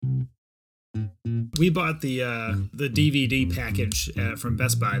We bought the DVD package from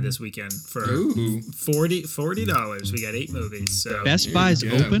Best Buy this weekend for $40. We got 8 movies. So Best Buy's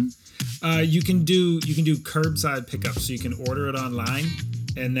open? you can do curbside pickup, so you can order it online,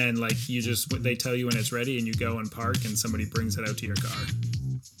 and then they tell you when it's ready, and you go and park, and somebody brings it out to your car.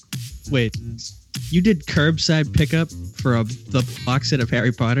 Wait, you did curbside pickup for the box set of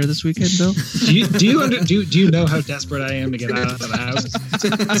Harry Potter this weekend, Bill? Do you know how desperate I am to get out of the house?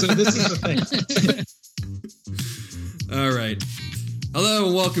 So this is the thing. All right. Hello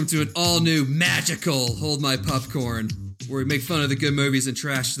and welcome to an all-new magical Hold My Popcorn, where we make fun of the good movies and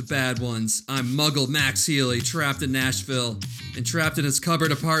trash the bad ones. I'm Muggle Max Healy, trapped in Nashville, and trapped in his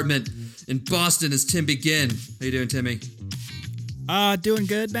cupboard apartment in Boston is Tim Begin. How you doing, Timmy? Doing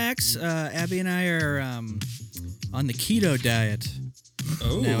good, Max. Abby and I are on the keto diet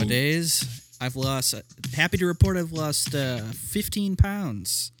nowadays. Happy to report I've lost 15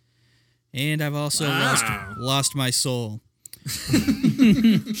 pounds. And I've also lost my soul.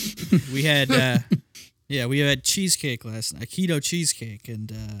 We had cheesecake last night, keto cheesecake,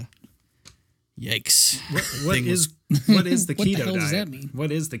 and yikes. What is the keto diet? What the hell does that mean?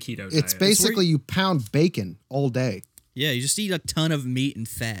 What is the keto diet? It's basically you pound bacon all day. Yeah, you just eat a ton of meat and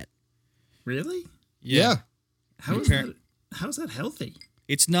fat. Really? Yeah. How is that healthy?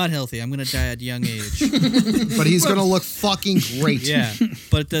 It's not healthy. I'm going to die at a young age. But he's going to look fucking great. Yeah.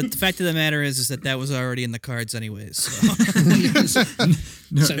 But the fact of the matter is that was already in the cards anyways.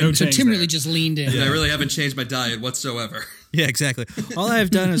 So Tim really just leaned in. Yeah, I really haven't changed my diet whatsoever. Yeah, exactly. All I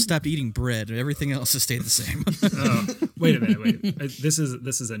have done is stopped eating bread. Everything else has stayed the same. Wait a minute. This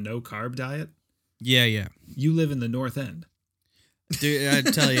is a no-carb diet? Yeah. You live in the North End. Dude, I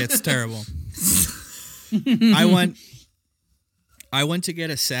tell you, it's terrible. I went to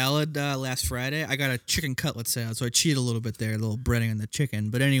get a salad last Friday. I got a chicken cutlet salad, so I cheated a little bit there, a little breading on the chicken.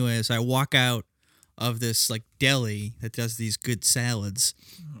 But anyways, I walk out of this deli that does these good salads,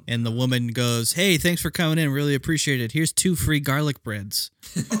 and the woman goes, "Hey, thanks for coming in. Really appreciate it. Here's 2 free garlic breads."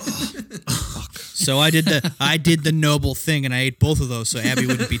 So I did the noble thing, and I ate both of those so Abby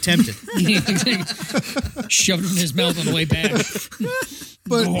wouldn't be tempted. Shoved it in his mouth on the way back.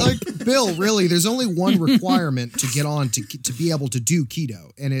 But Bill, really, there's only one requirement to get on to be able to do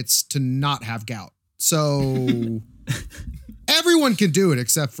keto, and it's to not have gout. So everyone can do it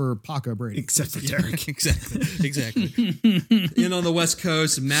except for Paco Brady. Except for Derek. Exactly. In on the West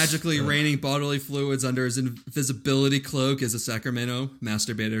Coast, magically raining bodily fluids under his invisibility cloak is a Sacramento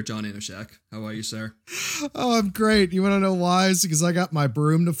masturbator, John Anoshak. How are you, sir? Oh, I'm great. You want to know why? It's because I got my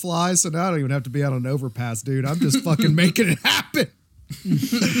broom to fly, so now I don't even have to be on an overpass, dude. I'm just fucking making it happen.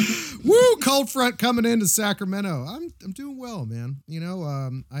 Woo! Cold front coming into Sacramento. I'm doing well, man.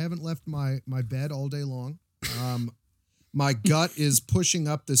 I haven't left my bed all day long. My gut is pushing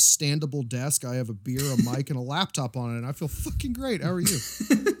up this standable desk. I have a beer, a mic, and a laptop on it, and I feel fucking great. How are you?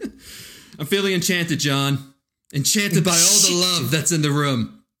 I'm feeling enchanted, John. Enchanted by all the love that's in the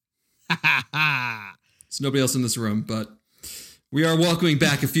room. There's nobody else in this room, but we are welcoming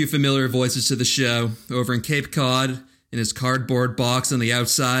back a few familiar voices to the show. Over in Cape Cod, in his cardboard box on the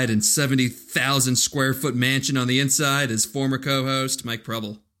outside and 70,000 square foot mansion on the inside, his former co-host, Mike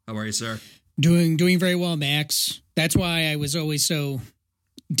Preble. How are you, sir? Doing very well, Max. That's why I was always so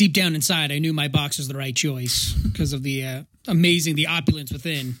deep down inside. I knew my box was the right choice because of the the opulence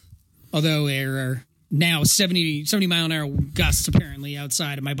within. Although there are now 70 mile an hour gusts apparently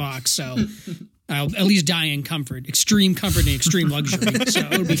outside of my box, so I'll at least die in comfort, extreme comfort and extreme luxury. So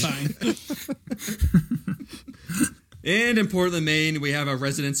it'll be fine. And in Portland, Maine, we have our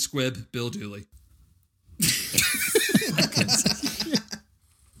resident squib, Bill Dooley.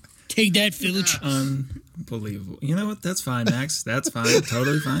 Take that, Village. Unbelievable. You know what? That's fine, Max. That's fine.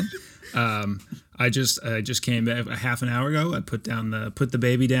 Totally fine. I just came back a half an hour ago. I put the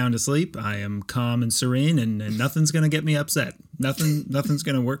baby down to sleep. I am calm and serene, and nothing's gonna get me upset. Nothing's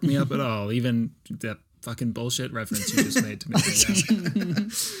gonna work me up at all. Even that fucking bullshit reference you just made to me.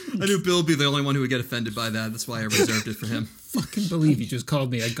 I knew Bill would be the only one who would get offended by that. That's why I reserved it for him. Fucking believe you just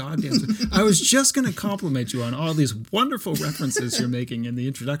called me a goddamn... I was just going to compliment you on all these wonderful references you're making in the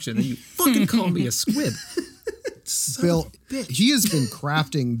introduction, and you fucking called me a squib. Bill, he has been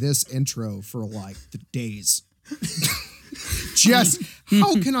crafting this intro for days. Just,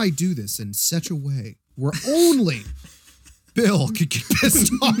 how can I do this in such a way where only Bill could get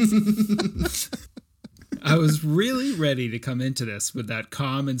pissed off? I was really ready to come into this with that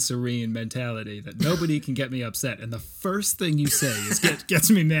calm and serene mentality that nobody can get me upset, and the first thing you say gets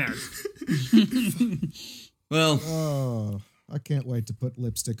me mad. Well, I can't wait to put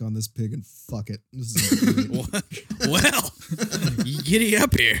lipstick on this pig and fuck it. This is great. Well, giddy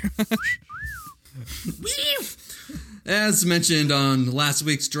up here. As mentioned on last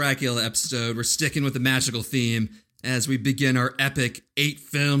week's Dracula episode, we're sticking with the magical theme as we begin our epic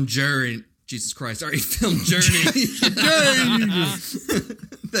 8-film journey. Jesus Christ, our 8-film journey.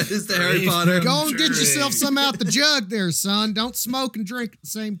 That is the Harry Potter. Go and get yourself some out the jug there, son. Don't smoke and drink at the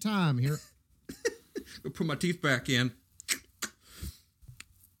same time here. Go put my teeth back in.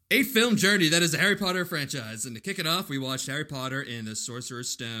 8-film journey, that is the Harry Potter franchise. And to kick it off, we watched Harry Potter and the Sorcerer's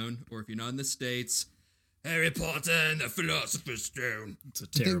Stone, or if you're not in the States, Harry Potter and the Philosopher's Stone. It's a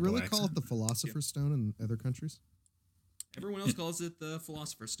Did they terrible really accent. call it the Philosopher's Stone in other countries? Everyone else calls it the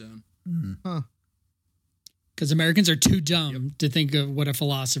Philosopher's Stone. Huh. Because Americans are too dumb to think of what a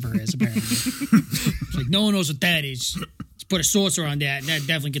philosopher is, apparently. It's like, no one knows what that is. Let's put a sorcerer on that, and that'd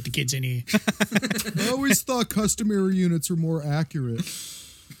definitely get the kids in here. I always thought customary units were more accurate.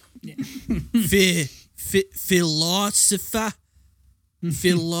 Philosopher.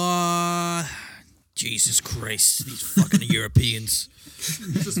 Jesus Christ, these fucking Europeans.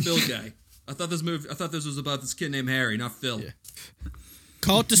 Who's this Phil guy? I thought this was about this kid named Harry, not Phil. Yeah.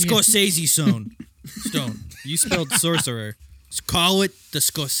 Call it the Scorsese Stone. You spelled sorcerer. Just call it the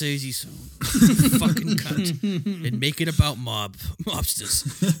Scorsese Stone. Fucking cunt. And make it about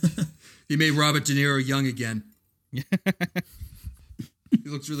mobsters. He made Robert De Niro young again. He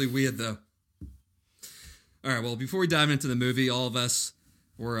looks really weird, though. All right, well, before we dive into the movie, all of us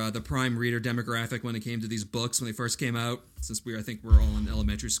were the prime reader demographic when it came to these books when they first came out, since I think we're all in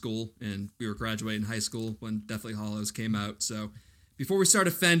elementary school, and we were graduating high school when Deathly Hallows came out. So before we start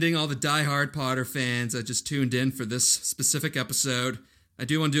offending all the diehard Potter fans that just tuned in for this specific episode, I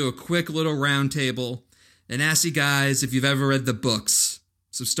do want to do a quick little round table and ask you guys if you've ever read the books.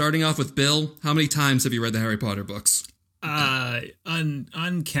 So starting off with Bill, how many times have you read the Harry Potter books?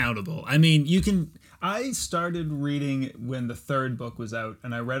 Uncountable. I mean, I started reading when the third book was out,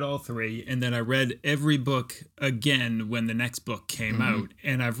 and I read all three, and then I read every book again when the next book came out,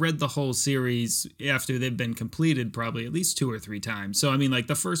 and I've read the whole series after they've been completed probably at least 2 or 3 times. So, I mean, like,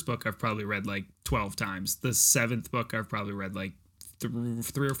 the first book I've probably read like 12 times. The 7th book I've probably read like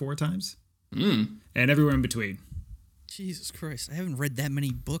 3 or 4 times. And everywhere in between. Jesus Christ, I haven't read that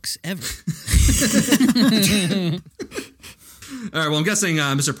many books ever. All right, well, I'm guessing,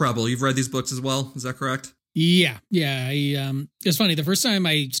 Mr. Preble, you've read these books as well. Is that correct? Yeah. It's funny. The first time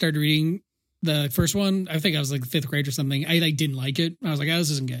I started reading the first one, I think I was like 5th grade or something. I didn't like it. I was like, oh,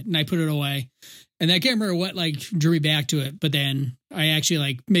 this isn't good. And I put it away. And I can't remember what drew me back to it. But then I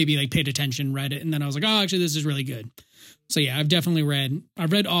actually maybe paid attention, read it. And then I was like, oh, actually, this is really good. So yeah, I've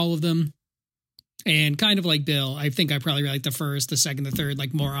read all of them. And kind of like Bill, I think I probably read the first, the second, the third,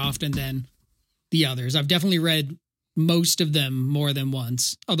 more often than the others. I've definitely read most of them more than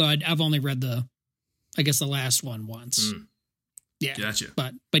once. Although I've only read the last one once. Yeah. Gotcha.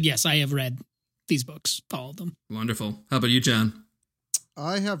 But yes, I have read these books, all of them. Wonderful. How about you, John?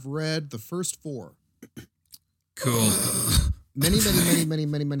 I have read the first 4. Cool. Many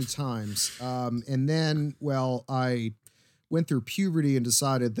times. And then, I went through puberty and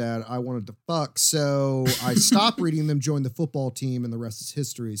decided that I wanted to fuck. So I stopped reading them, joined the football team, and the rest is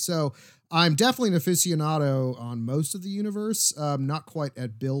history. So I'm definitely an aficionado on most of the universe. Not quite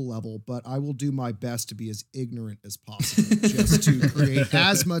at Bill level, but I will do my best to be as ignorant as possible just to create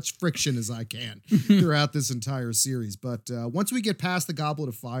as much friction as I can throughout this entire series. But once we get past the Goblet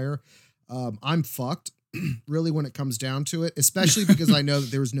of Fire, I'm fucked. Really, when it comes down to it, especially because I know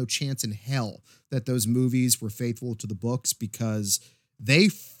that there was no chance in hell that those movies were faithful to the books because they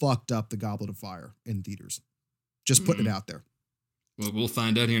fucked up the Goblet of Fire in theaters. Just putting it out there. Well, we'll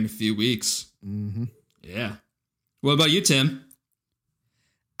find out here in a few weeks. Mm-hmm. Yeah. What about you, Tim?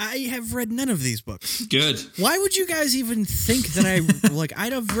 I have read none of these books. Good. Why would you guys even think that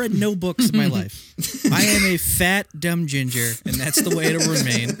I'd have read no books in my life? I am a fat, dumb ginger, and that's the way it'll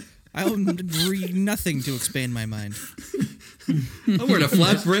remain. I'll read nothing to expand my mind. I'm wearing a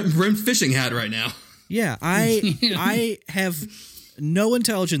flat-brimmed fishing hat right now. Yeah, I have no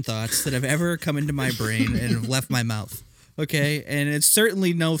intelligent thoughts that have ever come into my brain and have left my mouth. Okay, and it's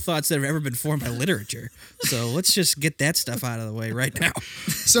certainly no thoughts that have ever been formed by literature. So let's just get that stuff out of the way right now.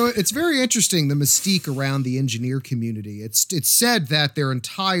 So it's very interesting, the mystique around the engineer community. It's said that their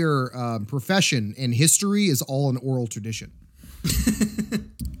entire profession and history is all an oral tradition.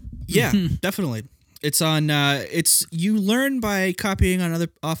 Yeah, definitely. It's on. You learn by copying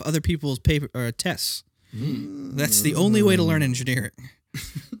off other people's paper or tests. That's the only way to learn engineering.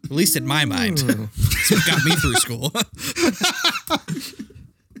 At least in my mind. That's what got me through school.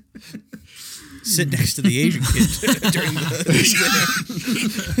 Sit next to the Asian kid during the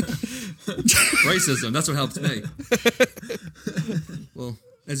racism. That's what helped me. Well,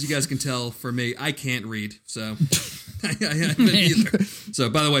 as you guys can tell, for me, I can't read, so I haven't either. So,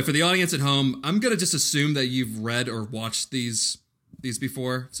 by the way, for the audience at home, I'm gonna just assume that you've read or watched these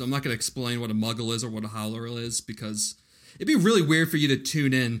before. So I'm not gonna explain what a Muggle is or what a Howler is, because it'd be really weird for you to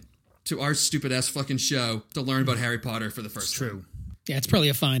tune in to our stupid ass fucking show to learn about Harry Potter for the first time. True. Yeah, it's probably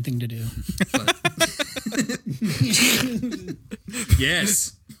a fine thing to do.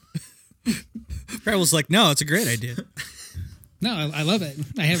 Yes. Brad was like, no, it's a great idea. No, I love it.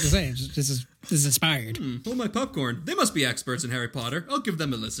 I have to say, this is inspired. Hold my popcorn. They must be experts in Harry Potter. I'll give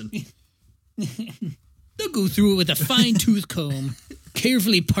them a listen. They'll go through it with a fine-tooth comb,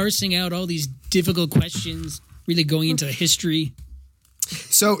 carefully parsing out all these difficult questions, really going into the history.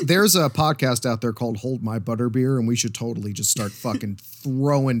 So there's a podcast out there called Hold My Butterbeer, and we should totally just start fucking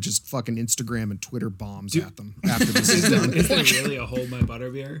throwing just fucking Instagram and Twitter bombs at them after this is done. Is there really a Hold My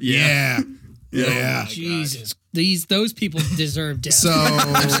Butterbeer? Yeah. Yeah. Jesus, those people deserve death. So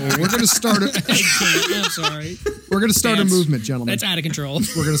we're gonna start I can't, I'm sorry. we're gonna start a That's- movement, gentlemen. That's out of control.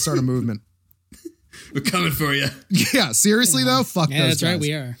 We're gonna start a movement. We're coming for you. Yeah, seriously though, fuck Yeah, those that's right. guys.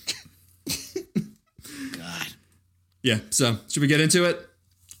 We are. God. Yeah, so should we get into it?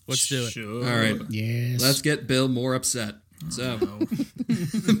 Let's do it. Sure. All right. Yes. Let's get Bill more upset. So,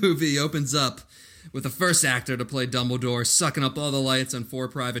 the movie opens up with the first actor to play Dumbledore sucking up all the lights on 4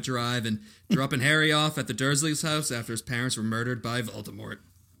 Private Drive and dropping Harry off at the Dursleys' house after his parents were murdered by Voldemort.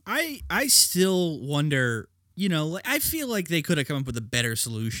 I still wonder, like, I feel like they could have come up with a better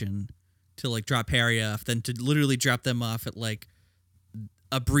solution to like drop Harry off than to literally drop them off at like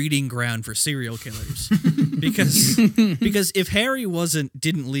a breeding ground for serial killers. because if Harry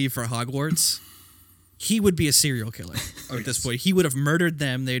didn't leave for Hogwarts, he would be a serial killer at this point. He would have murdered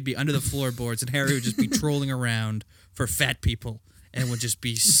them. They'd be under the floorboards, and Harry would just be trolling around for fat people and would just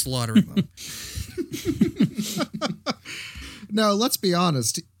be slaughtering them. No, let's be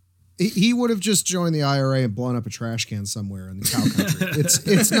honest. He would have just joined the IRA and blown up a trash can somewhere in the cow country.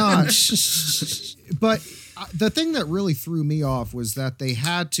 It's not. But the thing that really threw me off was that they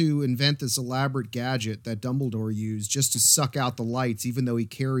had to invent this elaborate gadget that Dumbledore used just to suck out the lights, even though he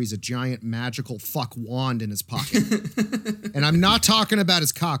carries a giant magical fuck wand in his pocket. And I'm not talking about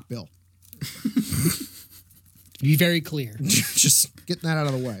his cock, Bill. Be very clear. Just getting that out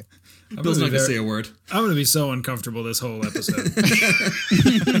of the way. Bill's not going to say a word. I'm going to be so uncomfortable this whole episode.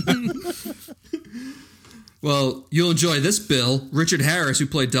 Well, you'll enjoy this, Bill. Richard Harris, who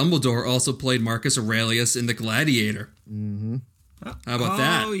played Dumbledore, also played Marcus Aurelius in The Gladiator. Mm-hmm. How about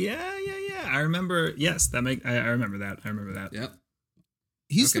that? Oh, yeah. I remember. Yes, I remember that. Yep.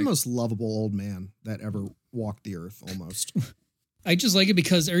 He's the Okay. most lovable old man that ever walked the earth, almost. I just like it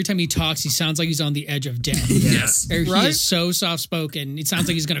because every time he talks, he sounds like he's on the edge of death. Yes. He Right? is so soft spoken. It sounds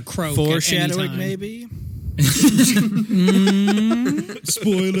like he's going to croak. at any Foreshadowing, time. maybe?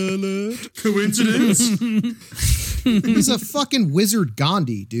 Spoiler alert. Coincidence? He's a fucking wizard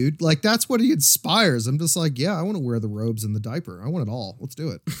Gandhi, dude. Like, that's what he inspires. I'm just like, yeah, I want to wear the robes and the diaper. I want it all. Let's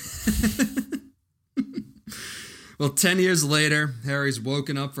do it. Well, 10 years later, Harry's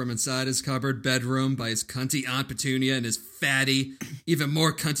woken up from inside his cupboard bedroom by his cunty Aunt Petunia and his fatty, even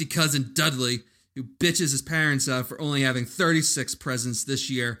more cunty cousin Dudley, who bitches his parents out for only having 36 presents this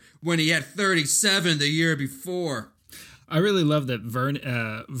year when he had 37 the year before. I really love that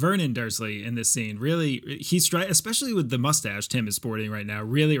Vernon Dursley in this scene. Really, especially with the mustache Tim is sporting right now,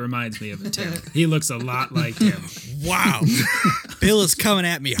 really reminds me of Tim. He looks a lot like him. Wow. Bill is coming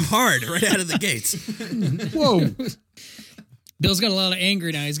at me hard right out of the gates. Whoa. Bill's got a lot of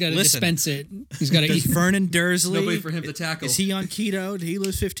anger now. He's got to dispense it. He's got to Does eat. Vernon Dursley, Nobody for him to tackle. is he on keto? Did he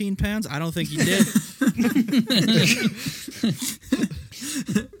lose 15 pounds? I don't think he did.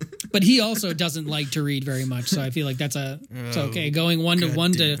 But he also doesn't like to read very much, so I feel like it's okay. Going one to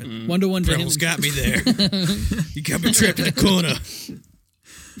one to for him. Rebels got me there. You got me trapped in a corner.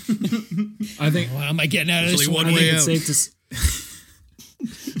 I think How am I getting out of this Only one? one way it's out. safe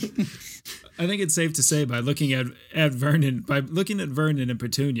to. I think it's safe to say by looking at Vernon and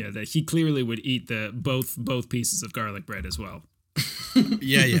Petunia that he clearly would eat the both pieces of garlic bread as well.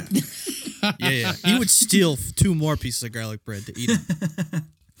 Yeah. He would steal 2 more pieces of garlic bread to eat them.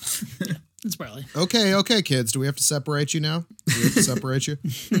 It's probably. Okay, kids. Do we have to separate you now? Do we have to separate you?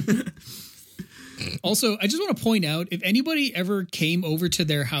 Also, I just want to point out if anybody ever came over to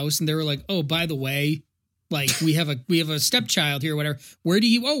their house and they were like, "Oh, by the way, like we have a stepchild here, or whatever. Where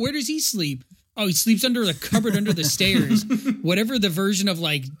does he sleep? Oh, he sleeps under the cupboard under the stairs." Whatever the version of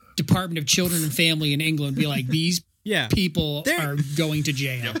like Department of Children and Family in England be like, these people are going to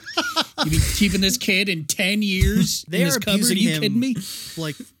jail. You be keeping this kid in 10 years in They this are cupboard? Are abusing you him, kidding me?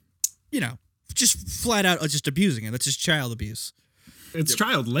 like, just flat out just abusing him. That's just child abuse. It's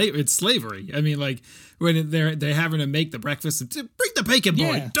child labor. It's slavery. I mean, like when they're having to make the breakfast. Bring the bacon, boy.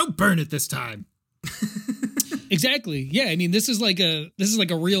 Yeah. Don't burn it this time. Exactly. Yeah. I mean, this is like a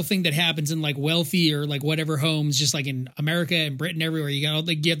real thing that happens in like wealthy or like whatever homes, just like in America and Britain, everywhere. You got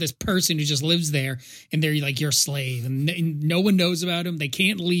like you have this person who just lives there, and they're like your slave, and no one knows about him. They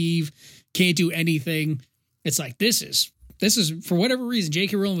can't leave, can't do anything. It's like this is for whatever reason.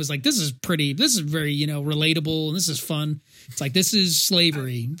 J.K. Rowling was like, this is very relatable, and this is fun. It's like this is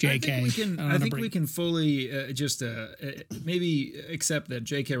slavery. J.K. I think we can fully maybe accept that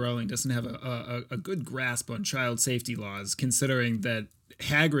J.K. Rowling doesn't have a good grasp on child safety laws, considering that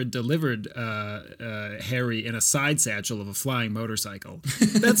Hagrid delivered Harry in a side satchel of a flying motorcycle.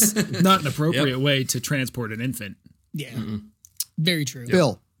 That's not an appropriate way to transport an infant. Yeah, very true.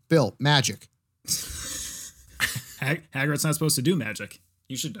 Bill, magic. Hagrid's not supposed to do magic.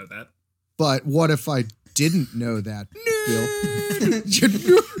 You should know that. But what if I didn't know that, Bill?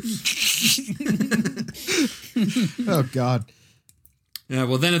 Oh, God. Yeah,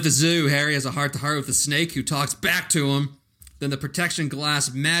 well, then at the zoo, Harry has a heart-to-heart with the snake who talks back to him. Then the protection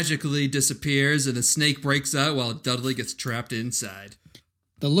glass magically disappears and the snake breaks out while Dudley gets trapped inside.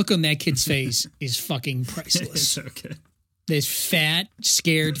 The look on that kid's face is fucking priceless. It's okay. This fat,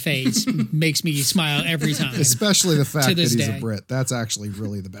 scared face makes me smile every time. Especially the fact that this he's day. a Brit. That's actually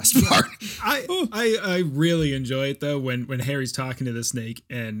really the best part. I really enjoy it though when Harry's talking to the snake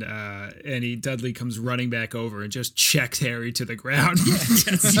and Dudley comes running back over and just checks Harry to the ground.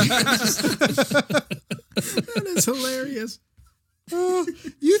 That is hilarious.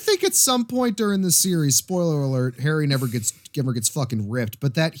 You think at some point during the series, spoiler alert, Harry never gets fucking ripped,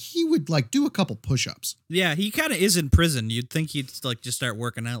 but that he would like do a couple push-ups. Yeah, he kind of is in prison. You'd think he'd like just start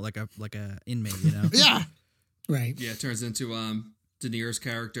working out like a inmate, you know? Yeah. Right. Yeah, it turns into De Niro's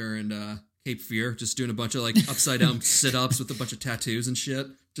character and Cape Fear, just doing a bunch of like upside down sit-ups with a bunch of tattoos and shit.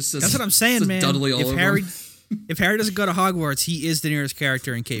 Just says, That's what I'm saying, says man. Dudley all over him. If Harry doesn't go to Hogwarts, he is De Niro's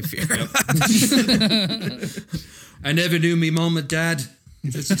character in Cape Fear. I never knew me mom and dad.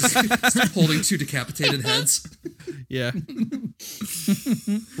 It's just holding two decapitated heads. Yeah.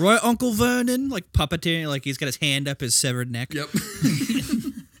 Right, Uncle Vernon, like puppeteering, like he's got his hand up his severed neck. Yep.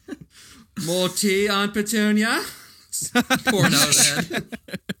 More tea, Aunt Petunia? Pouring out of the head.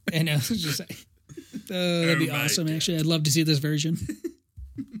 And I was just like, that'd be awesome, actually. I'd love to see this version.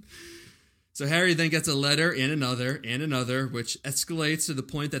 So Harry then gets a letter and another, which escalates to the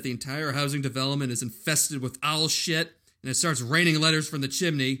point that the entire housing development is infested with owl shit, and it starts raining letters from the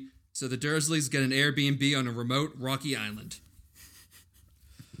chimney, so the Dursleys get an Airbnb on a remote, rocky island.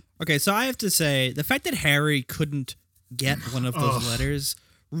 Okay, so I have to say, the fact that Harry couldn't get one of those letters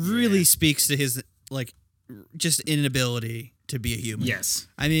really speaks to his, like, just inability to be a human. Yes.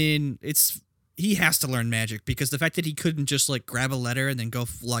 I mean, he has to learn magic, because the fact that he couldn't just like grab a letter and then go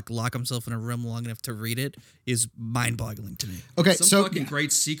lock himself in a room long enough to read it is mind-boggling to me. Okay, Some fucking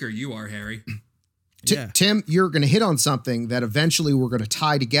great seeker you are, Harry. Tim, you're going to hit on something that eventually we're going to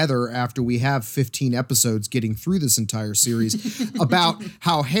tie together after we have 15 episodes getting through this entire series about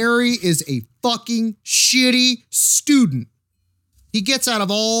how Harry is a fucking shitty student. He gets out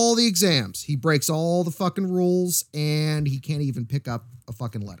of all the exams. He breaks all the fucking rules, and he can't even pick up a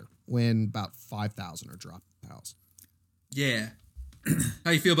fucking letter when about 5,000 are dropped in the house. Yeah.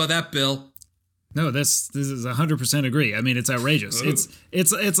 How you feel about that, Bill? No, this is 100% agree. I mean, it's outrageous.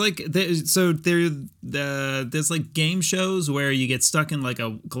 It's like there's like game shows where you get stuck in like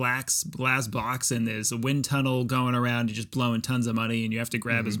a glass box and there's a wind tunnel going around. You're just blowing tons of money and you have to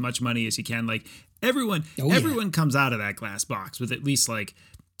grab as much money as you can. Like everyone comes out of that glass box with at least like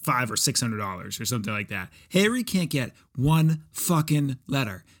 $500 or $600 or something like that. Harry can't get one fucking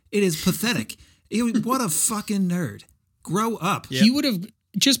letter. It is pathetic. What a fucking nerd. Grow up. He would have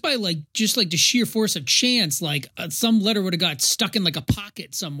just by like the sheer force of chance, like some letter would have got stuck in like a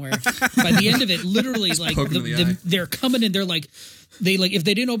pocket somewhere. By the end of it, literally, like they're coming in. They're like, if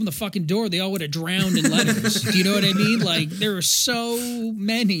they didn't open the fucking door, they all would have drowned in letters. Do you know what I mean? Like there are so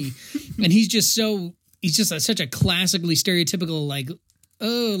many, and he's just such a classically stereotypical like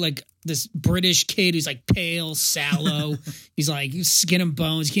this British kid who's like pale, sallow. He's like skin and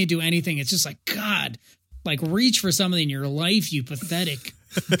bones. He can't do anything. It's just like, God, like reach for something in your life, you pathetic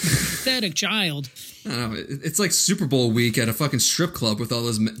child. I don't know. It's like Super Bowl week at a fucking strip club with all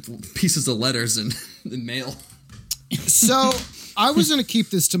those pieces of letters and mail. So I was going to keep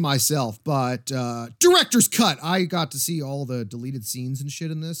this to myself, but director's cut. I got to see all the deleted scenes and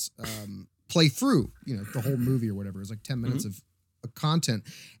shit in this. Play through, the whole movie or whatever. It was like 10 minutes of content.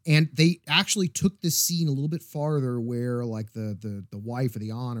 And they actually took this scene a little bit farther, where like the wife or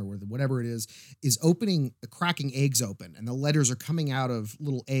the aunt or whatever it is cracking eggs open, and the letters are coming out of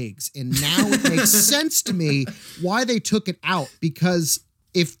little eggs. And now it makes sense to me why they took it out, because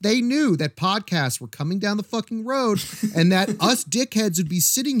if they knew that podcasts were coming down the fucking road and that us dickheads would be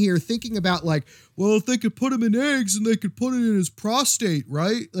sitting here thinking about like, well, if they could put him in eggs and they could put it in his prostate,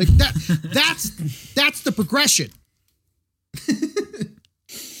 right? Like that's the progression.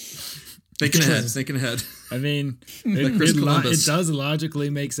 Thinking ahead. I mean, Like Chris Columbus. it does logically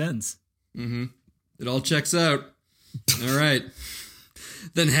make sense. It all checks out. All right.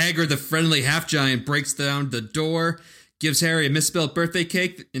 Then Hagrid, the friendly half-giant, breaks down the door, gives Harry a misspelled birthday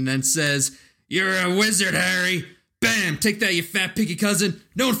cake, and then says, "You're a wizard, Harry. Bam! Take that, you fat piggy cousin.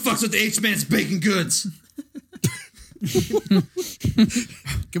 No one fucks with the H-Man's bacon goods."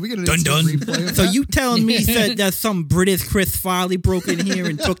 Can we get an Dun instant dun. replay of So that? you telling me that some British Chris Farley broke in here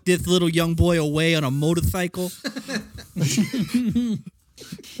and took this little young boy away on a motorcycle?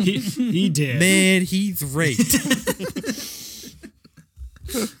 He did. Man, he's raped.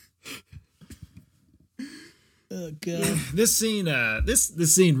 Oh god. This scene,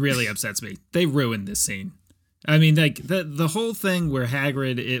 this scene really upsets me. They ruined this scene. I mean, like the whole thing where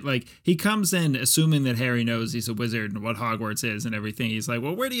Hagrid, he comes in assuming that Harry knows he's a wizard and what Hogwarts is and everything. He's like,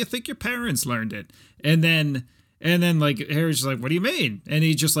 "Well, where do you think your parents learned it?" And then like Harry's just like, "What do you mean?" And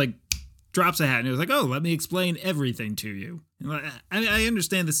he just like drops a hat and he was like, "Oh, let me explain everything to you." And like, I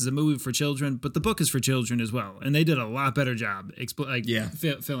understand this is a movie for children, but the book is for children as well, and they did a lot better job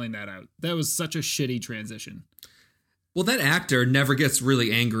filling that out. That was such a shitty transition. Well, that actor never gets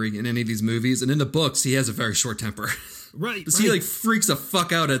really angry in any of these movies, and in the books, he has a very short temper. Right. So he freaks the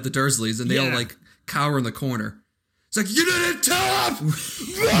fuck out at the Dursleys, and they all cower in the corner. It's like, "You didn't tell him!"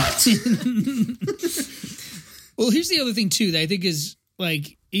 What? Well, here's the other thing too that I think is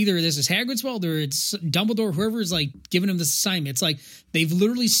like either this is Hagrid's fault or it's Dumbledore, whoever is like giving him this assignment. It's like they've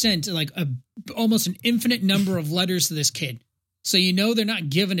literally sent like almost an infinite number of letters to this kid, so you know they're not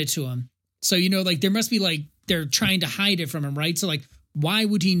giving it to him. So you know, like there must be like they're trying to hide it from him, right? So like, why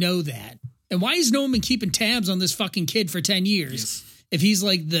would he know that? And why has no one been keeping tabs on this fucking kid for 10 years? Yes. If he's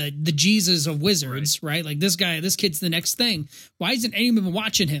like the Jesus of wizards, right? Like this kid's the next thing. Why isn't anyone been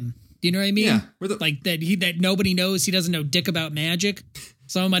watching him? Do you know what I mean? Yeah. Like that nobody knows he doesn't know dick about magic.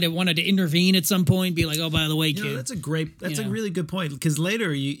 Someone might have wanted to intervene at some point, be like, "Oh, by the way, kid." That's a really good point, because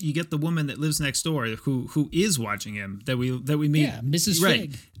later you get the woman that lives next door who is watching him that we meet. Yeah, Mrs.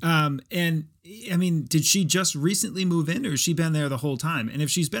 Right. Fig. And I mean, did she just recently move in, or has she been there the whole time? And if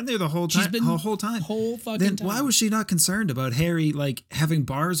she's been there the whole time, whole fucking then time. why was she not concerned about Harry like having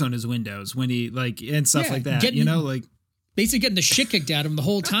bars on his windows when he and stuff like that? Basically getting the shit kicked out of him the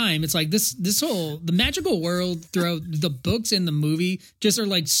whole time. It's like the magical world throughout the books and the movie just are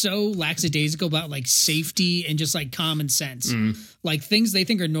like so lackadaisical about like safety and just like common sense. Like things they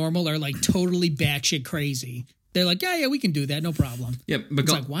think are normal are like totally batshit crazy. They're like, yeah, we can do that, no problem. Yeah,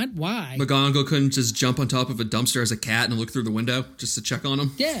 it's like, what? Why? McGonagall couldn't just jump on top of a dumpster as a cat and look through the window just to check on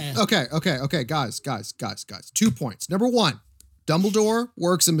him? Yeah. Okay, guys. 2 points. Number 1, Dumbledore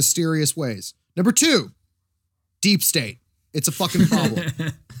works in mysterious ways. Number 2, Deep State. It's a fucking problem.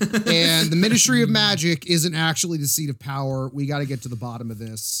 And the Ministry of Magic isn't actually the seat of power. We got to get to the bottom of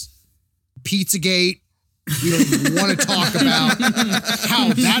this. Pizzagate. We don't even want to talk about how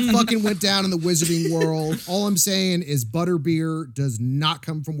that fucking went down in the wizarding world. All I'm saying is butterbeer does not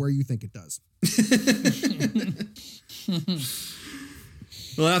come from where you think it does.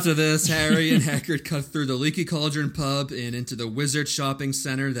 Well, after this, Harry and Hagrid cut through the Leaky Cauldron pub and into the wizard shopping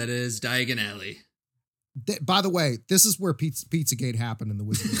center that is Diagon Alley. By the way, this is where Pizzagate happened in the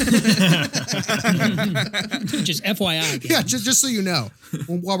wizarding world. Just FYI. Again. Yeah, just so you know,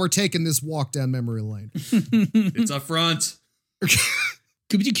 while we're taking this walk down memory lane. It's up front.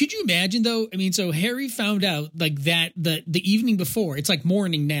 Could you imagine though? I mean, so Harry found out like that the evening before. It's like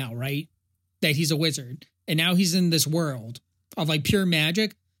morning now, right? That he's a wizard, and now he's in this world of like pure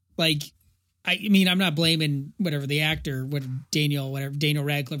magic. Like, I mean, I'm not blaming whatever the actor, Daniel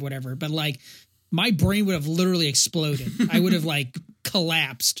Radcliffe, whatever, but like my brain would have literally exploded. I would have like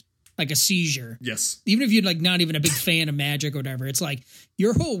collapsed like a seizure. Yes. Even if you're like not even a big fan of magic or whatever, it's like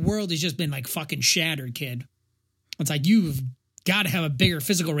your whole world has just been like fucking shattered, kid. It's like you've got to have a bigger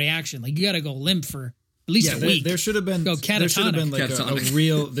physical reaction. Like you got to go limp for at least a week. There should have been go catatonic. There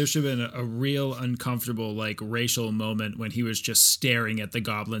should have been a real uncomfortable like racial moment when he was just staring at the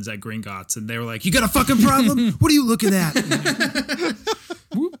goblins at Gringotts, and they were like, "You got a fucking problem? What are you looking at?"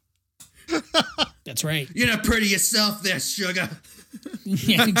 That's right. You're not pretty yourself there, sugar.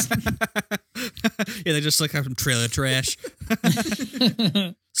 Yeah, Yeah, they just like have some trailer trash.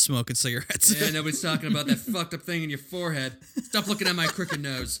 Smoking cigarettes. Yeah, nobody's talking about that fucked up thing in your forehead. Stop looking at my crooked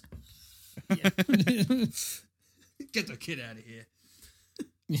nose. Get the kid out of here.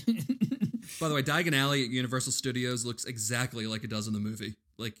 By the way, Diagon Alley at Universal Studios looks exactly like it does in the movie.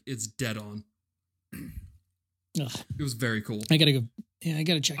 Like, it's dead on. Ugh. It was very cool. I gotta go. Yeah, I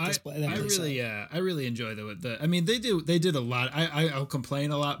gotta check this. I place really, out. I really enjoy the. I mean, they did a lot. I'll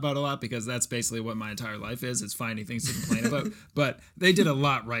complain about a lot because that's basically what my entire life is. It's finding things to complain about. But they did a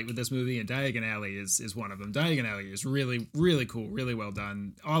lot right with this movie, and Diagon Alley is one of them. Diagon Alley is really, really cool, really well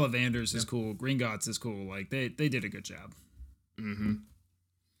done. Olive Anders is cool. Gringotts is cool. Like they did a good job. Mm-hmm.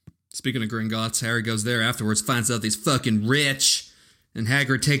 Speaking of Gringotts, Harry goes there afterwards, finds out he's fucking rich. And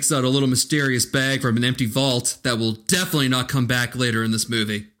Hagrid takes out a little mysterious bag from an empty vault that will definitely not come back later in this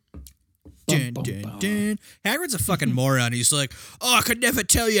movie. Dun, dun, dun. Hagrid's a fucking moron. He's like, oh, I could never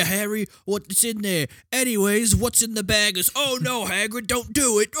tell you, Harry, what's in there. Anyways, what's in the bag is, oh no, Hagrid, don't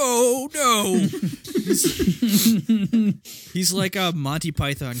do it. Oh no. He's like a Monty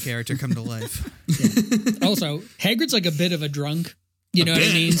Python character come to life. Yeah. Also, Hagrid's like a bit of a drunk. You know what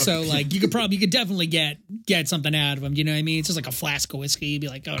I mean? So like you could definitely get something out of him. You know what I mean? It's just like a flask of whiskey. You'd be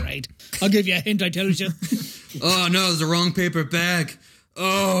like, all right, I'll give you a hint. I tell you. Oh no, there's a wrong paper bag.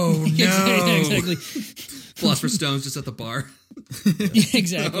 Oh no. Yeah, exactly. Philosopher's Stone's just at the bar. Yeah,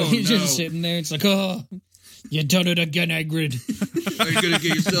 exactly. Oh, He's no. just sitting there. It's like, oh, you done it again, Hagrid. Are you gonna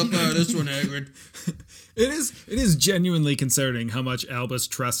get yourself out of this one, Hagrid? It is genuinely concerning how much Albus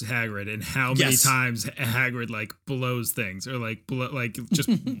trusts Hagrid and how many Yes. times Hagrid like blows things or like just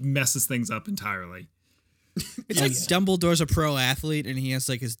messes things up entirely. It's like Dumbledore's a pro athlete and he has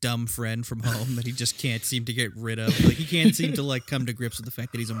like his dumb friend from home that he just can't seem to get rid of. Like he can't seem to like come to grips with the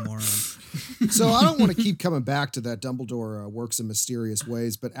fact that he's a moron. So I don't want to keep coming back to that Dumbledore works in mysterious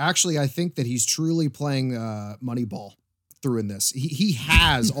ways, but actually I think that he's truly playing Moneyball through in this. He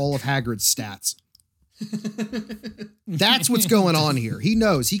has all of Hagrid's stats. That's what's going on here. He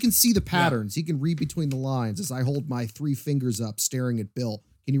knows. He can see the patterns. He can read between the lines as I hold my 3 fingers up staring at Bill.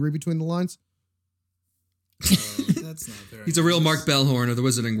 Can you read between the lines? That's not very. He's a real Mark Bellhorn of the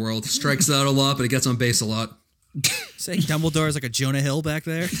Wizarding World. Strikes out a lot, but he gets on base a lot. Saying Dumbledore is like a Jonah Hill back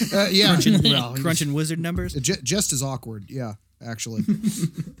there, Yeah. Well, crunching wizard numbers. just as awkward. Yeah, actually.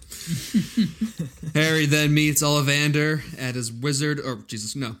 Harry then meets Ollivander at his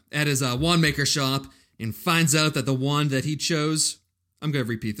at his wand maker shop and finds out that the wand that he chose. I'm going to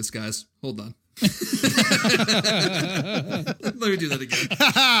repeat this, guys. Hold on. Let me do that again.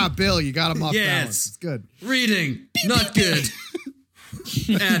 Bill, you got him off Yes. balance. It's good. Reading, not good.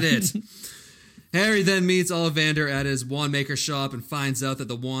 At it. Harry then meets Ollivander at his wand maker shop and finds out that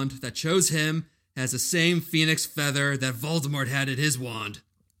the wand that chose him has the same phoenix feather that Voldemort had at his wand.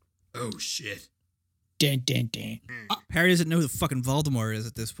 Oh, shit. Dun, dun, dun. Harry doesn't know who the fucking Voldemort is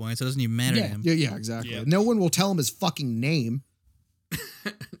at this point, so it doesn't even matter to him. Yeah, exactly. Yeah. No one will tell him his fucking name.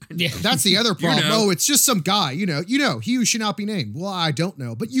 Yeah. That's the other problem. know. Oh, it's just some guy. You know, he who should not be named. Well, I don't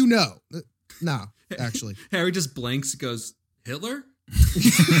know, but you know. No, actually. Harry just blinks, goes, Hitler?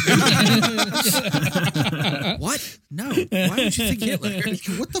 What? No. Why would you think Hitler?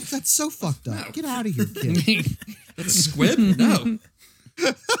 What the? That's so fucked up. Get out of here, kid. That's Squib? No.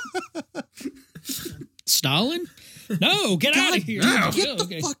 Stalin? No, get out of here. no. Get the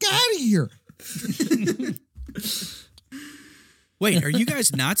Okay. fuck out of here. Wait, are you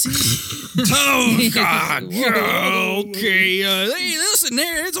guys Nazis? Oh, God. Okay. Hey, listen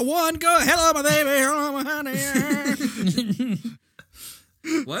there. It's a one. Go. Hello, my baby. Hello, my honey.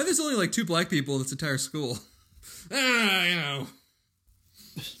 Why are there's only like 2 black people in this entire school? You know.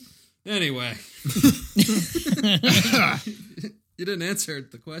 Anyway. You didn't answer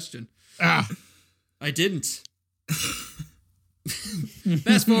the question. I didn't.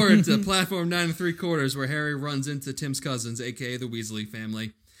 Fast forward to platform 9 3/4 where Harry runs into Tim's cousins, aka the Weasley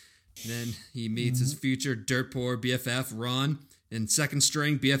family. Then he meets his future dirt poor BFF Ron and second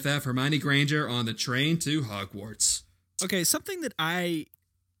string BFF Hermione Granger on the train to Hogwarts. Okay, something that I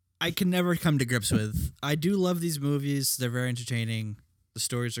can never come to grips with. I do love these movies. They're very entertaining. The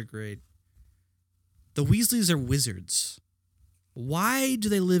stories are great. The Weasleys are wizards. Why do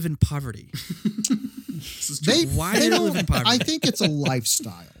they live in poverty? Why do they live in poverty? I think it's a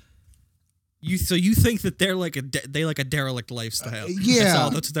lifestyle. So you think that they're like they like a derelict lifestyle? Yeah.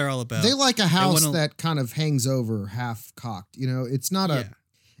 that's what they're all about. They like a house wanna- that kind of hangs over half cocked. You know, it's not Yeah.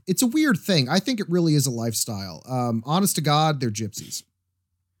 it's a weird thing. I think it really is a lifestyle. Honest to God, they're gypsies.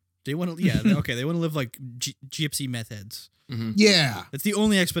 They want to, yeah, okay. They want to live like gypsy meth heads. Yeah. That's the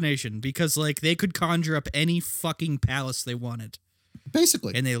only explanation because like they could conjure up any fucking palace they wanted,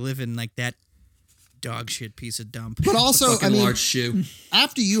 Basically. and they live in like that dog shit piece of dump. But also, Fucking large shoe.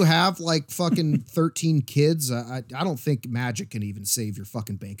 after you have like fucking 13 kids, I don't think magic can even save your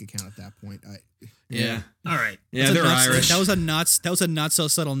fucking bank account at that point. Yeah. All right. Yeah, they're That's a Irish. That was a not so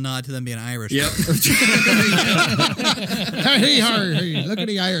subtle nod to them being Irish. Yep. Hey, look at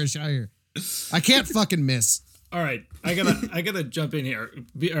the Irish out here. I can't fucking miss. All right, I gotta jump in here.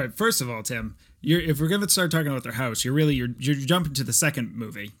 All right, first of all, Tim, if we're gonna start talking about their house, you're jumping to the second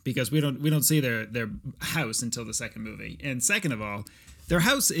movie because we don't see their house until the second movie. And second of all, their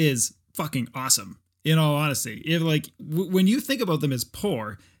house is fucking awesome. In all honesty, if when you think about them as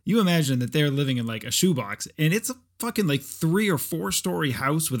poor, you imagine that they're living in like a shoebox, and it's a fucking like 3 or 4 story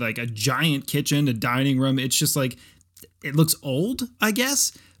house with like a giant kitchen, a dining room. It's just like it looks old, I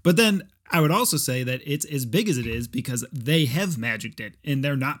guess, but then. I would also say that it's as big as it is because they have magicked it and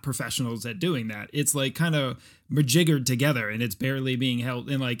they're not professionals at doing that. It's like kind of majiggered together and it's barely being held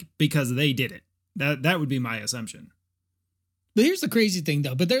in like because they did it. That would be my assumption. But here's the crazy thing,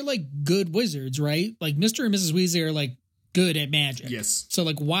 though. But they're like good wizards, right? Like Mr. and Mrs. Weasley are like good at magic. Yes. So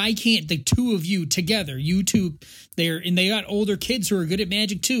like, why can't the two of you together, you two, and they got older kids who are good at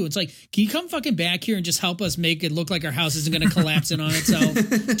magic too. It's like, can you come fucking back here and just help us make it look like our house isn't going to collapse in on itself?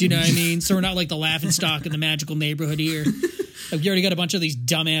 Do you know what I mean? So we're not like the laughing stock in the magical neighborhood here. Like, you already got a bunch of these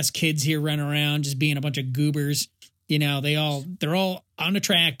dumbass kids here running around just being a bunch of goobers. You know, they're all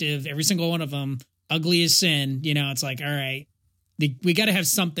unattractive. Every single one of them, ugly as sin. You know, it's like, all right, we got to have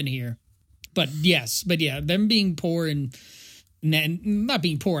something here. But yeah, them being poor and not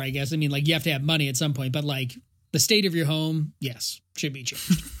being poor, I guess. I mean, like, you have to have money at some point, but like the state of your home, yes, should be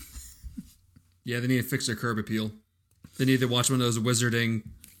changed. Yeah, they need to fix their curb appeal. They need to watch one of those wizarding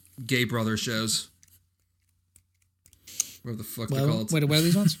gay brother shows. What the fuck they're called? What are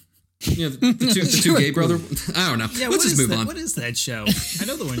these ones? Yeah, the two gay brother. I don't know. Yeah, Let's just move on. What is that show? I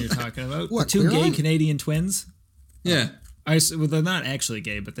know the one you're talking about. What, The two Queer gay Eye? Canadian twins. Yeah, Well, they're not actually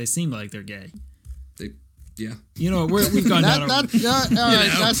gay, but they seem like they're gay. yeah. You know, we've gone down.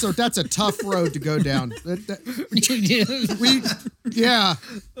 That's a tough road to go down. Yeah.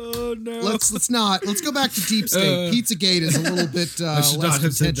 Oh no. Let's not. Let's go back to Deep State. Pizzagate is a little bit I should less not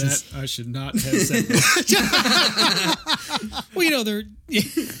have said contentious. that. I should not have said that. Well, you know, they're Oh,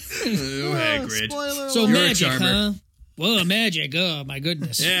 Hagrid. Spoiler so alert. You're a magic, charmer. huh? Well, magic. Oh my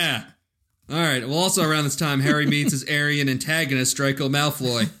goodness. Yeah. All right. Well, also around this time, Harry meets his Aryan antagonist, Draco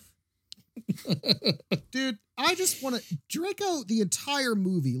Malfoy. Dude, I just want to. Draco, the entire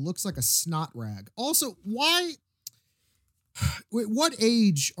movie looks like a snot rag. Also, why? What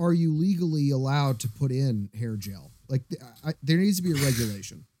age are you legally allowed to put in hair gel? Like, there needs to be a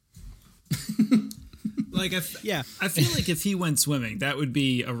regulation. Like, I feel like if he went swimming, that would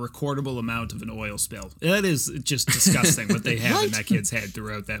be a recordable amount of an oil spill. That is just disgusting what they have in that kid's head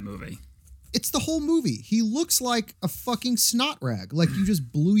throughout that movie. It's the whole movie. He looks like a fucking snot rag. Like you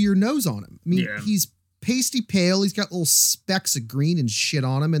just blew your nose on him. I mean, Yeah. he's pasty pale. He's got little specks of green and shit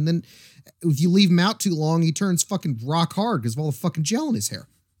on him. And then if you leave him out too long, he turns fucking rock hard because of all the fucking gel in his hair.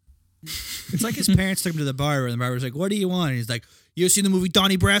 It's like his parents took him to the bar, and the barber was like, "What do you want?" And he's like, "You ever seen the movie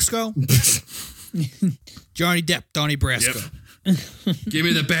Donnie Brasco?" Johnny Depp, Donnie Brasco. Give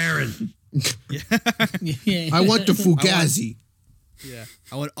me the Baron. Yeah. I want the Fugazi. Yeah.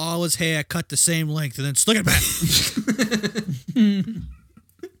 I want all his hair cut the same length and then slick it back.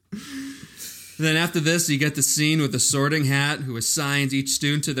 Then after this, you get the scene with the Sorting Hat who assigns each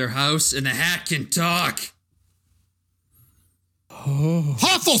student to their house, and the hat can talk.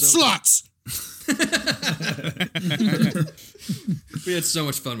 Huffle sluts! We had so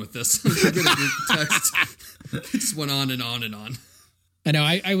much fun with this. We got a group text. It just went on and on and on. I know.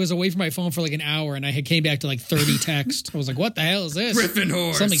 I was away from my phone for like an hour, and I had came back to like 30 texts. I was like, "What the hell is this? Griffin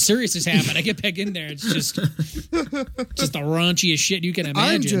horse. Something serious has happened." I get back in there. It's just the raunchiest shit you can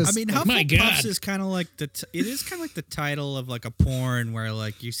imagine. just- I mean, Like, my God. Hufflepuffs is kind of like it is kind of like the title of like a porn where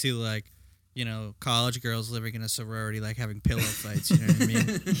like you see like, you know, college girls living in a sorority like having pillow fights. You know what I mean?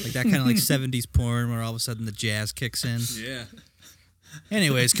 Like that kind of like 70s porn where all of a sudden the jazz kicks in. Yeah.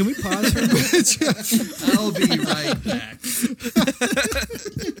 Anyways, can we pause for a minute? I'll be right back.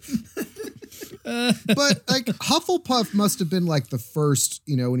 But like Hufflepuff must have been like the first,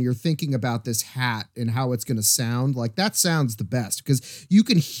 you know, when you're thinking about this hat and how it's going to sound, like that sounds the best because you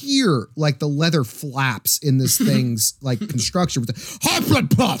can hear like the leather flaps in this thing's like construction with the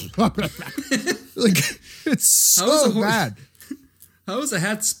Hufflepuff. Like it's How is so a horse- bad. How is a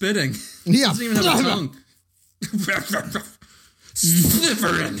hat spitting? Yeah. It doesn't even have a tongue.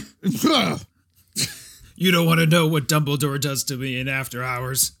 Slytherin. You don't want to know what Dumbledore does to me in After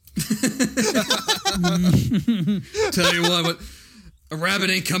Hours. Tell you what, A rabbit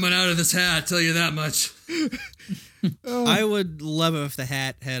ain't coming out of this hat, tell you that much. I would love it if the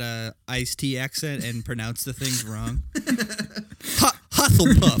hat had a iced tea accent and pronounced the things wrong.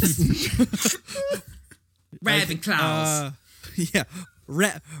 Hufflepuff. Ravenclaws. Yeah.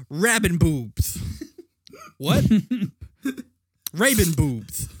 Rabbin boobs. What? Raven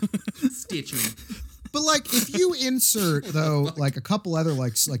boobs. Stitch me. But like, if you insert though, like a couple other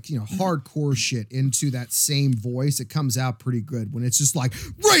like hardcore shit into that same voice, it comes out pretty good. When it's just like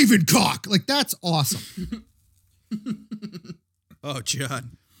Ravencock, like that's awesome. Oh,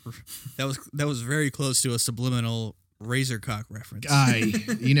 John, that was very close to a subliminal Razorcock reference.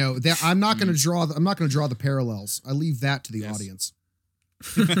 I'm not going to draw. I'm not going to draw the parallels. I leave that to the audience.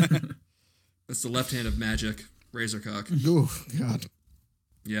 That's the left hand of magic, Razorcock. Oh God.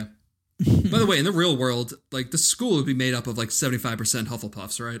 Yeah. By the way, in the real world, like the school would be made up of like 75%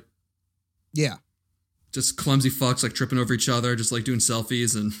 Hufflepuffs, right? Yeah. Just clumsy fucks like tripping over each other, just like doing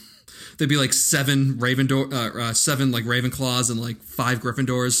selfies, and there'd be like seven like Ravenclaws and like 5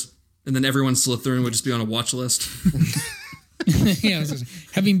 Gryffindors, and then everyone Slytherin would just be on a watch list. Yeah,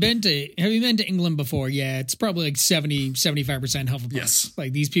 having been to England before, yeah, it's probably like 75% Hufflepuff. Yes.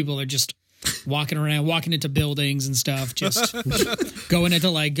 Like these people are just walking around, walking into buildings and stuff, just going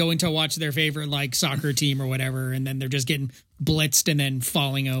to watch their favorite like soccer team or whatever, and then they're just getting blitzed and then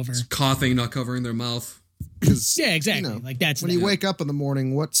falling over. Coughing, not covering their mouth. Yeah, exactly. Like that's when you wake up in the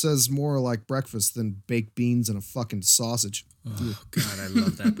morning, what says more like breakfast than baked beans and a fucking sausage? Oh God, I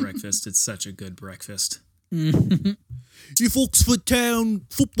love that breakfast. It's such a good breakfast. If Oxford Town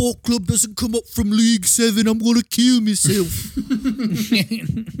Football Club doesn't come up from League 7, I'm gonna kill myself.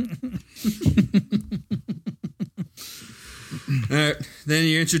 All right. Then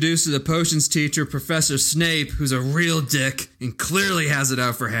you're introduced to the potions teacher, Professor Snape, who's a real dick and clearly has it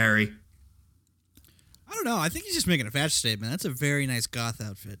out for Harry. I don't know. I think he's just making a fashion statement. That's a very nice goth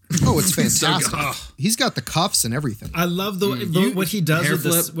outfit. Oh, it's fantastic. goth. He's got the cuffs and everything. I love what he does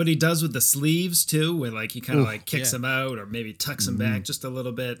with the sleeves too, where like he kind of like kicks them out or maybe tucks them back just a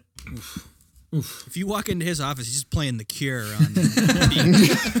little bit. If you walk into his office, he's just playing The Cure on.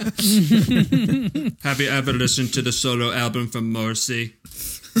 Have you ever listened to the solo album from Morrissey?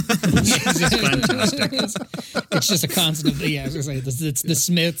 Fantastic. It's just a constant of I was gonna say it's the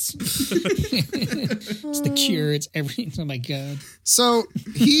Smiths. It's The Cure. It's everything. Oh my God. So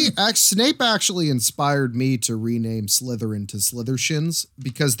Snape actually inspired me to rename Slytherin to Slithershins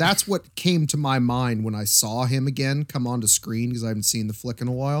because that's what came to my mind when I saw him again come onto screen because I haven't seen the flick in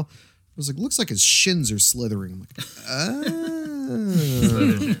a while. I was like, looks like his shins are slithering. I'm like,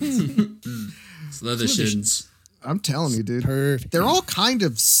 Slithershins. I'm telling you, dude. Perfect. They're all kind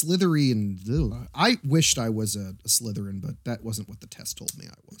of slithery and I wished I was a Slytherin, but that wasn't what the test told me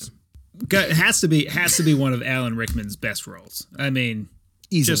I was. It has to be one of Alan Rickman's best roles. I mean,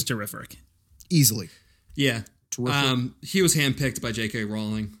 Easily. just terrific. Easily. Yeah. Terrific. He was handpicked by J.K.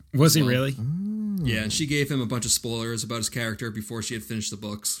 Rowling. Was he really? Yeah, and she gave him a bunch of spoilers about his character before she had finished the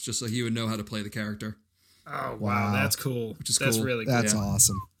books, just so he would know how to play the character. Oh wow, that's cool. That's cool. really cool. That's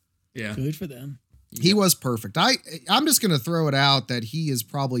awesome. Yeah. Good for them. He was perfect. I'm just going to throw it out that he is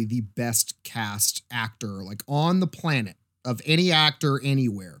probably the best cast actor like on the planet of any actor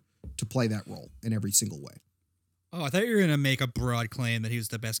anywhere to play that role in every single way. Oh, I thought you were going to make a broad claim that he was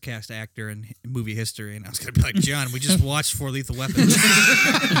the best cast actor in movie history. And I was going to be like, John, we just watched 4 Lethal Weapons.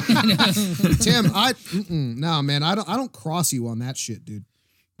 Tim, no, man, I don't cross you on that shit, dude.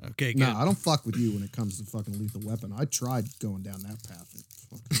 Okay, good. No, I don't fuck with you when it comes to fucking Lethal Weapon. I tried going down that path.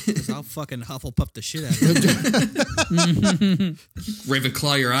 Because I'll fucking Hufflepuff the shit out of you.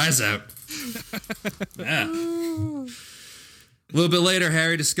 Ravenclaw your eyes out. Yeah. A little bit later,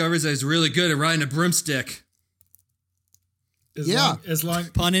 Harry discovers that he's really good at riding a broomstick. As long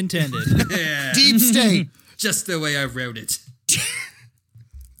Pun intended. Yeah. Deep State. Just the way I wrote it.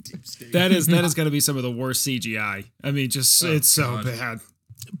 that is going to be some of the worst CGI. I mean, just it's so God. bad.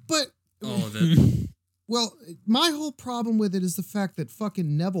 But All of it. well, my whole problem with it is the fact that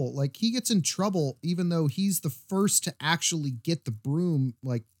fucking Neville, like, he gets in trouble even though he's the first to actually get the broom,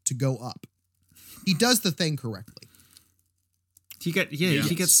 like, to go up. He does the thing correctly. He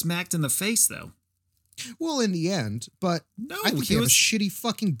gets smacked in the face though. Well, in the end, but No, I think he he have a was- shitty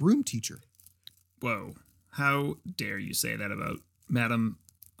fucking broom teacher. Whoa! How dare you say that about Madam?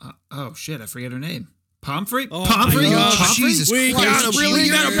 Oh shit! I forget her name. Pomfrey. Oh, Pomfrey. my God. Pomfrey? Jesus We Christ,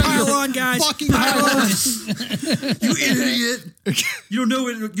 gotta pile on, guys. fucking pile on. You idiot! You don't know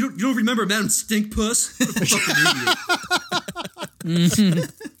it. You don't remember Madam Stinkpuss? Fucking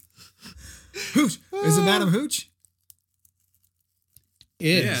idiot. Hooch. Is it Madam Hooch?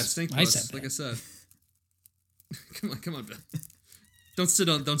 Is. Yeah, I Stinkpuss. said Like I said. Come on, Ben.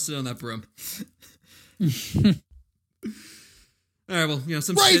 Don't sit on that broom. All right, well,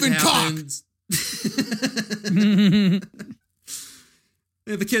 some shit happens.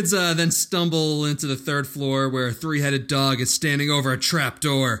 Yeah, the kids then stumble into the third floor where a three-headed dog is standing over a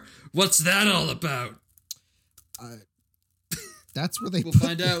trapdoor. What's that all about? That's where they. We'll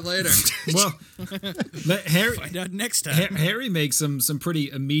find out later. Well, Harry Find out next time. Harry makes some pretty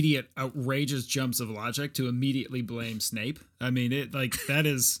immediate, outrageous jumps of logic to immediately blame Snape. I mean, that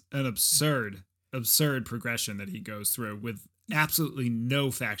is an absurd progression that he goes through with absolutely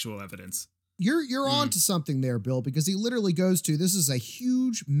no factual evidence. You're on to something there, Bill, because he literally goes to, this is a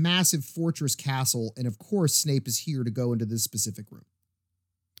huge, massive fortress castle, and of course Snape is here to go into this specific room.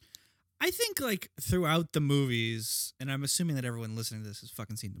 I think like throughout the movies, and I'm assuming that everyone listening to this has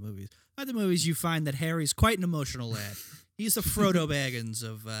fucking seen the movies. Throughout the movies, you find that Harry's quite an emotional lad. He's the Frodo Baggins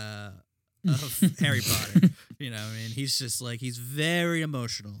of Harry Potter. You know, I mean, he's just like, he's very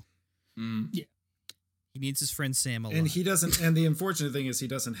emotional. Yeah. He needs his friend Sam a lot. And he doesn't. And the unfortunate thing is he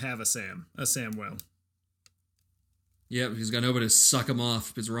doesn't have a Samwell. Yep, he's got nobody to suck him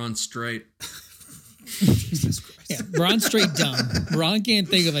off because Ron's straight. Jesus Christ. Yeah, Ron's straight dumb. Ron can't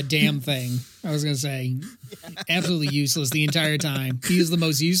think of a damn thing. I was going to say, absolutely useless the entire time. He is the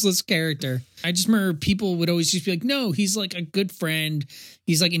most useless character. I just remember people would always just be like, no, he's like a good friend.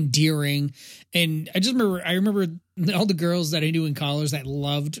 He's like endearing. And I remember all the girls that I knew in college that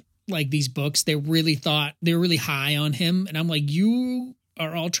loved like these books. They really thought they were really high on him. And I'm like, you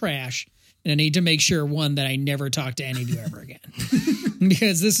are all trash. And I need to make sure, one, that I never talk to any of you ever again.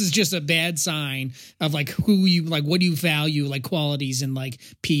 Because this is just a bad sign of like who you like, what do you value, like qualities in like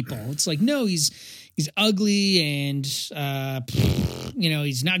people. It's like, no, he's ugly and, he's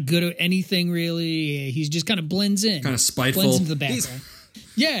not good at anything really. He's just kind of blends in. Kind of spiteful. Blends into the background.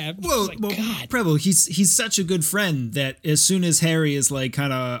 Yeah. Well, God. Preble, he's such a good friend that as soon as Harry is like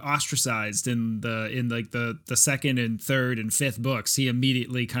kind of ostracized in the second and third and fifth books, he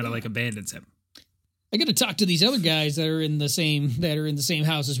immediately kind of like abandons him. I got to talk to these other guys that are in the same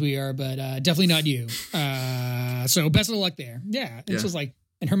house as we are, but definitely not you. So best of luck there. Yeah. It's just like,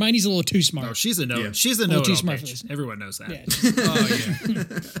 and Hermione's a little too smart. No, she's a no. Yeah. She's a little no. too smart for this. Everyone knows that. Yeah.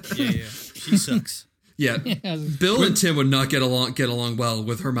 Yeah. She sucks. Yeah, Bill and Tim would not get along well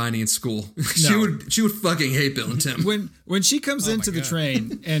with Hermione in school. She would fucking hate Bill and Tim. When she comes into the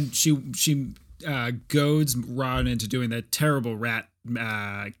train and she goads Ron into doing that terrible rat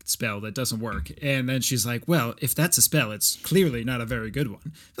spell that doesn't work, and then she's like, "Well, if that's a spell, it's clearly not a very good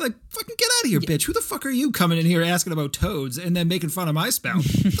one." They're like, "Fucking get out of here, bitch! Who the fuck are you coming in here asking about toads and then making fun of my spell?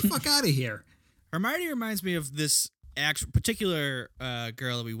 Get the fuck out of here!" Hermione reminds me of this particular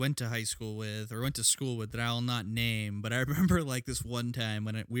girl that we went to high school with or went to school with that I'll not name, but I remember like this one time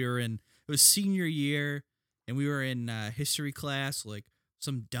when it was senior year and we were in history class, like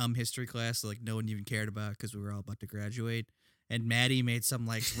some dumb history class that like no one even cared about because we were all about to graduate, and Maddie made some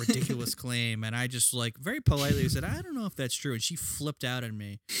like ridiculous claim, and I just like very politely said, I don't know if that's true, and she flipped out on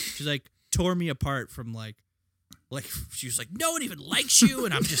me. She's like tore me apart from like she was like, no one even likes you,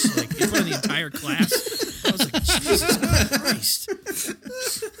 and I'm just like in front of the entire class. I was like, Jesus Christ.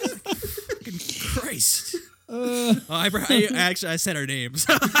 Fucking Christ. I said our names.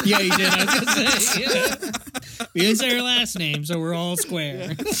 Yeah, you did. I was going to say, yeah. We didn't say her last name, so we're all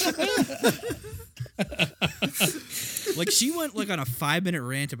square. Like she went like on a 5-minute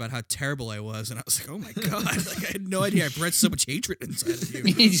rant about how terrible I was, and I was like, oh my God, like I had no idea I bred so much hatred inside of you.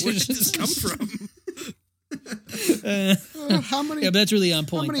 Where did this come from? How many? Yeah, but that's really on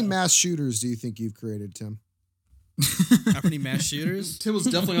point. How many though. mass shooters do you think you've created, Tim? How many mass shooters? Tim was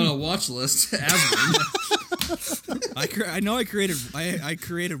definitely on a watch list as one. I know I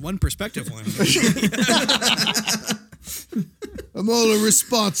created one perspective one. I'm only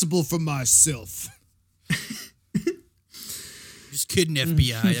responsible for myself. Just kidding,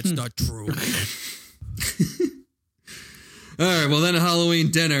 FBI. That's not true. All right, well then a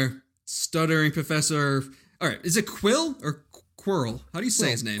Halloween dinner. Stuttering Professor. All right, is it Quill or Quirrell? How do you say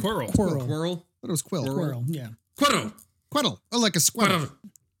his name? Quirrell. Quirrell. Quirrell. But it was Quill. Quirrell, yeah. Quirrell. Quirrell. Oh, like a squirrel.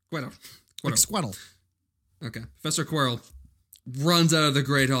 Quirrell. Like squirrel. Okay. Professor Quirrell runs out of the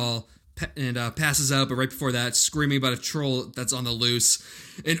Great Hall and passes out, but right before that, screaming about a troll that's on the loose.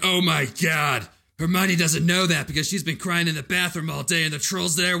 And oh my God, Hermione doesn't know that because she's been crying in the bathroom all day and the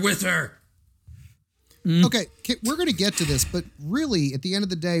troll's there with her. Okay, we're going to get to this, but really, at the end of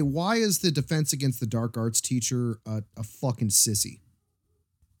the day, why is the Defense Against the Dark Arts teacher a fucking sissy?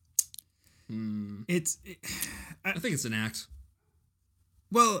 I think it's an act.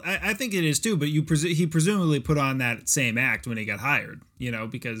 Well, I think it is too, but he presumably put on that same act when he got hired,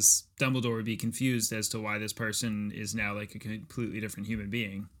 because Dumbledore would be confused as to why this person is now like a completely different human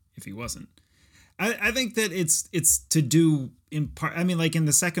being if he wasn't. I think that it's to do in part. I mean, like in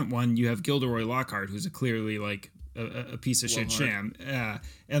the second one, you have Gilderoy Lockhart, who's clearly like a piece of shit sham,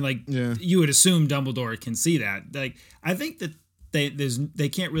 and like you would assume Dumbledore can see that. Like I think that they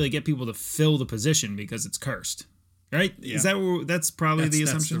can't really get people to fill the position because it's cursed. Right? Yeah. That's probably the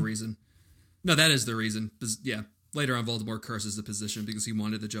assumption? That's the reason. No, that is the reason. Yeah. Later on, Voldemort curses the position because he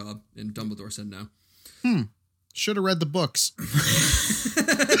wanted the job, and Dumbledore said no. Should have read the books.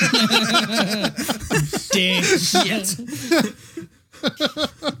 Dang. Shit.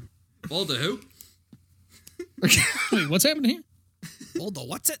 Volda who? Wait, what's happening here? Volda,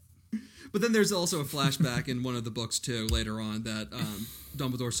 what's it? But then there's also a flashback in one of the books, too, later on, that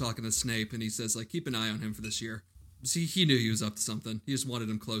Dumbledore's talking to Snape, and he says, like, keep an eye on him for this year. See, he knew he was up to something. He just wanted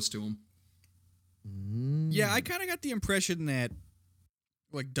him close to him. Yeah, I kind of got the impression that,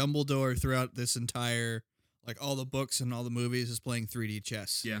 like, Dumbledore throughout this entire, like, all the books and all the movies is playing 3D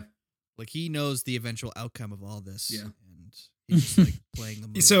chess. Yeah. Like, he knows the eventual outcome of all this. Yeah. And he's just, like, playing the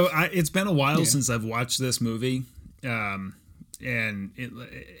movie. So it's been a while since I've watched this movie. And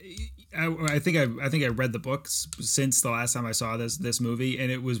I think I read the books since the last time I saw this movie, and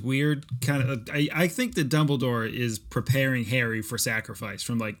it was weird. I think that Dumbledore is preparing Harry for sacrifice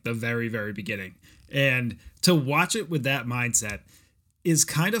from like the very, very beginning, and to watch it with that mindset is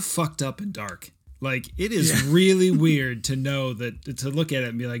kind of fucked up and dark. Like it is really weird to know that, to look at it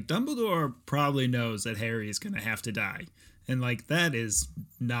and be like, Dumbledore probably knows that Harry is going to have to die. And like that is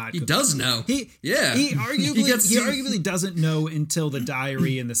not. He does know. He arguably doesn't know until the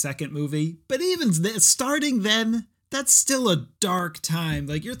diary in the second movie. But even starting then, that's still a dark time.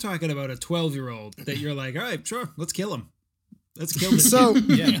 Like you're talking about a 12-year-old that you're like, all right, sure, let's kill him. Let's kill this. So,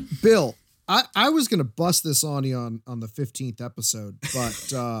 Bill, I was gonna bust this on you on the 15th episode,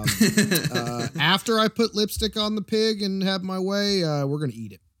 but after I put lipstick on the pig and have my way, we're gonna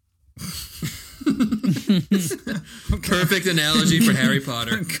eat it. Perfect analogy for Harry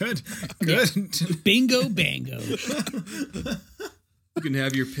Potter. Good. Bingo bango. You can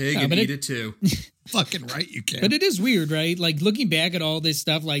have your pig and eat it too. Fucking right, you can. But it is weird, right? Like looking back at all this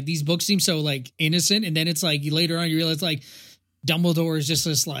stuff, like these books seem so like innocent, and then it's like later on you realize like Dumbledore is just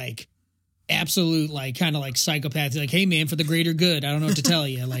this like absolute like kind of like psychopath. Like, hey man, for the greater good, I don't know what to tell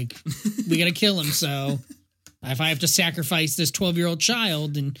you. Like we gotta kill him, so if I have to sacrifice this 12-year-old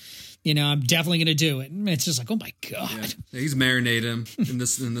child, and I'm definitely going to do it. And it's just like, oh my God. Yeah, he's marinated him in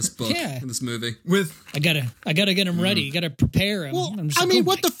this book, in this movie. I gotta get him ready. You gotta prepare him. Well,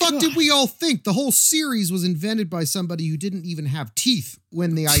 what the fuck did we all think? The whole series was invented by somebody who didn't even have teeth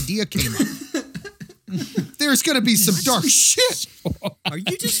when the idea came up. There's going to be some dark shit. Are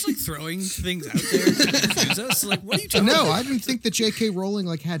you just like throwing things out there to confuse us? Like, what are you talking about? No, I didn't think that J.K. Rowling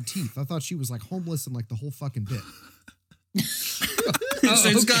like had teeth. I thought she was like homeless and like the whole fucking bit.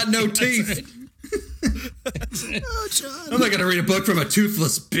 He's got no teeth. Oh, John. I'm not gonna read a book from a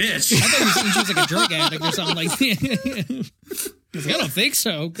toothless bitch. I thought you were saying she was like a drug addict or something like that. I don't think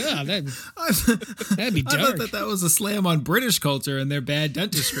so. God, that'd be dark. I thought that was a slam on British culture and their bad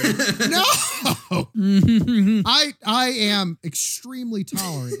dentistry. No, I am extremely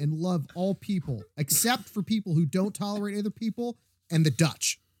tolerant and love all people except for people who don't tolerate other people and the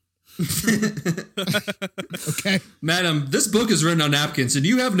Dutch. Okay, madam, this book is written on napkins and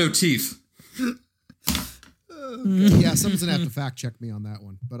you have no teeth. Yeah, someone's gonna have to fact check me on that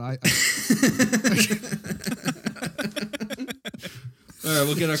one, but I all right,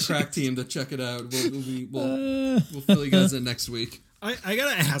 we'll get our crack team to check it out. We'll fill you guys in next week. I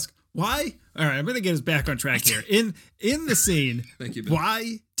gotta ask, why? All right, I'm gonna get us back on track here. In the scene, thank you, Ben.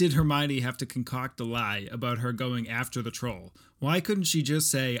 Why did Hermione have to concoct a lie about her going after the troll? Why couldn't she just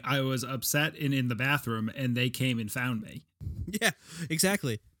say, I was upset and in the bathroom and they came and found me? Yeah,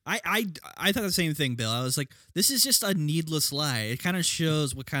 exactly. I thought the same thing, Bill. I was like, this is just a needless lie. It kind of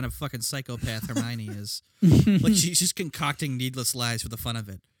shows what kind of fucking psychopath Hermione is. Like she's just concocting needless lies for the fun of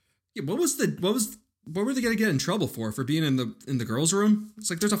it. Yeah, what were they gonna get in trouble for being in the girls' room? It's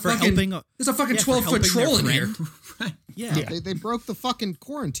like there's a fucking 12-foot troll in here. Right. Yeah. They broke the fucking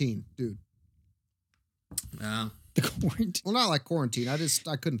quarantine, dude. The quarantine. Well, not like quarantine. I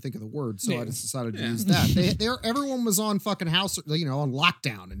couldn't think of the word, so I just decided to use that. Everyone was on fucking house, on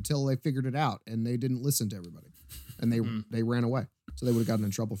lockdown until they figured it out, and they didn't listen to everybody, and they ran away. So they would have gotten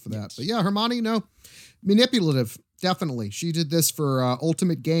in trouble for that. But yeah, Hermione, manipulative. definitely. She did this for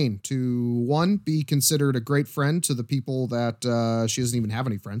ultimate gain to, one, be considered a great friend to the people that she doesn't even have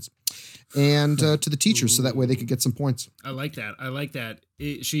any friends, and to the teachers, so that way they could get some points. I like that.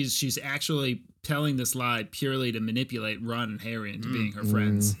 She's actually telling this lie purely to manipulate Ron and Harry into being her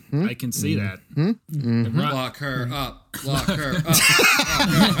friends. I can see that. And Ron- Lock her up. Lock her up.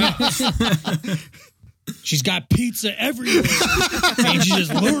 She's got pizza everywhere. And she's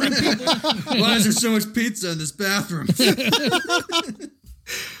just luring people. Why is there so much pizza in this bathroom?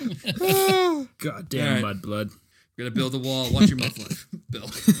 God damn All right. mudblood. We're going to build a wall. Watch your mouth life, Bill.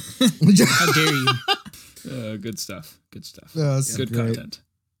 How dare you? Good stuff. Good stuff. That's Good great. content.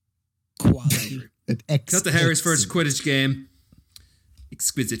 Quality. Cut to Harry's first Quidditch game.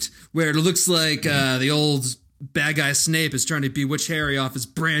 Exquisite. Where it looks like the old bad guy Snape is trying to bewitch Harry off his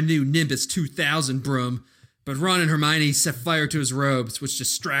brand new Nimbus 2000 broom. But Ron and Hermione set fire to his robes, which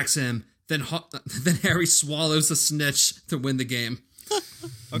distracts him. Then Harry swallows the snitch to win the game.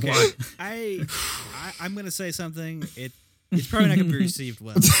 Okay, I'm gonna say something. It's probably not gonna be received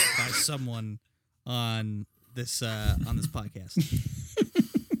well by someone on this podcast.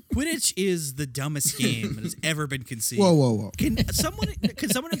 Quidditch is the dumbest game that has ever been conceived. Whoa. Can someone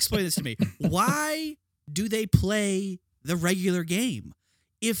explain this to me? Why do they play the regular game?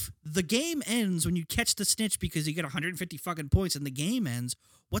 If the game ends when you catch the snitch because you get 150 fucking points and the game ends,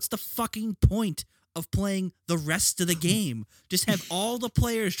 what's the fucking point of playing the rest of the game? Just have all the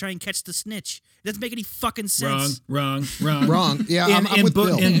players try and catch the snitch. It doesn't make any fucking sense. Wrong. Yeah, I'm with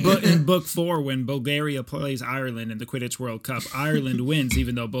Bill. In book 4, when Bulgaria plays Ireland in the Quidditch World Cup, Ireland wins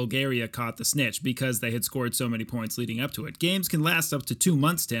even though Bulgaria caught the snitch because they had scored so many points leading up to it. Games can last up to 2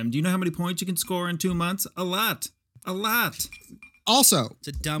 months, Tim. Do you know how many points you can score in 2 months? A lot. Also, It's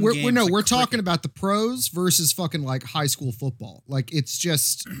a dumb we're, game. we're, no, It's like we're talking cricket. about the pros versus fucking like high school football. Like, it's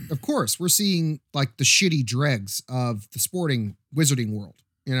just, of course, we're seeing like the shitty dregs of the sporting wizarding world,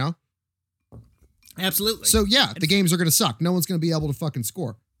 you know? Absolutely. So yeah, the games are going to suck. No one's going to be able to fucking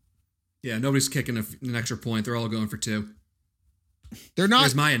score. Yeah, nobody's kicking an extra point. They're all going for 2. They're not.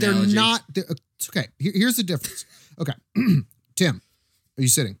 Here's my they're analogy. not. It's okay. Here's the difference. Okay, Tim, are you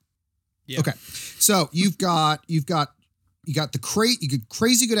sitting? Yeah. Okay, so you got the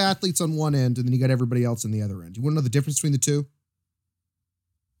crazy good athletes on one end, and then you got everybody else on the other end. You want to know the difference between the two?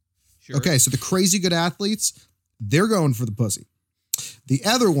 Sure. Okay, so the crazy good athletes, they're going for the pussy. The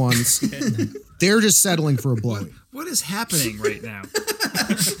other ones, they're just settling for a blowy. what is happening right now?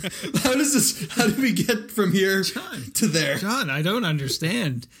 How did we get from here to there? John, I don't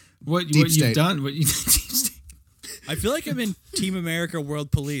understand what Deep you've state. done. I feel like I'm in Team America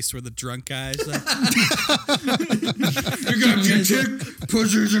World Police, where the drunk guys. Like, You got your chick,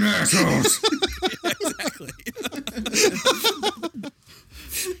 pussies, and assholes. exactly.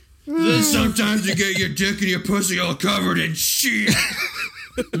 Then sometimes you get your dick and your pussy all covered in shit.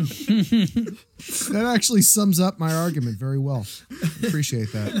 That actually sums up my argument very well.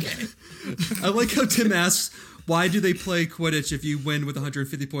 Appreciate that. I like how Tim asks, why do they play Quidditch if you win with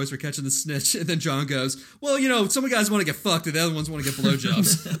 150 points for catching the snitch? And then John goes, well, you know, some guys want to get fucked and the other ones want to get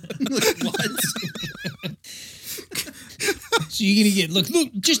blowjobs. Like, what? So you're gonna get look.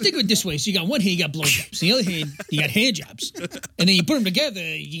 Just think of it this way. So you got one hand, you got blowjobs. The other hand, you got hand jobs, and then you put them together,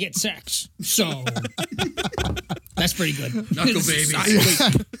 you get sex. So that's pretty good. Knuckle babies.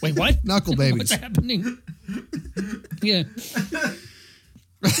 Wait, what? Knuckle What's babies. happening? Yeah.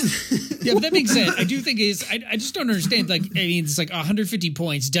 Yeah, but that being said, I do think I just don't understand. Like, I mean, it's like 150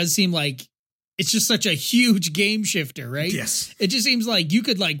 points does seem like it's just such a huge game shifter, right? Yes. It just seems like you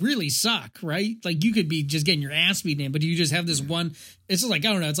could like really suck, right? Like you could be just getting your ass beaten in, but you just have this one. It's just like,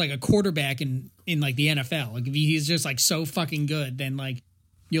 I don't know. It's like a quarterback in like the NFL. Like if he's just like so fucking good, then like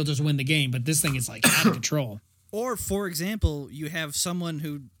you'll just win the game. But this thing is like out of control. Or, for example, you have someone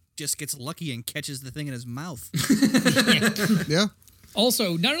who just gets lucky and catches the thing in his mouth. Yeah.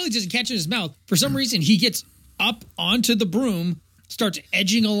 Also, not only does he catch it in his mouth, for some reason he gets up onto the broom, starts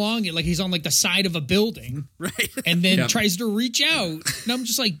edging along it like he's on like the side of a building, Right. and then Yep. tries to reach out. And I'm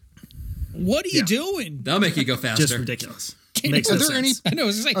just like, what are you doing? That'll make you go faster. Just ridiculous. You Makes know, no Are there any- sense. I know.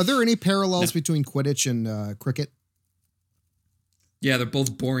 It's just like, Are there any parallels between Quidditch and cricket? Yeah, they're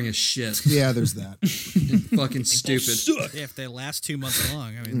both boring as shit. Yeah, there's that. Fucking stupid. Yeah, if they last 2 months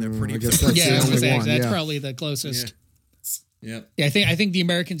long, I mean, they're pretty. I guess that's yeah, I the was gonna only say, one. that's Yeah. probably the closest. Yep. Yeah, I think the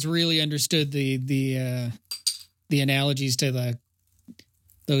Americans really understood the analogies to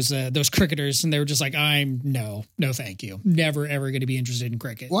those cricketers, and they were just like, no, thank you, never ever going to be interested in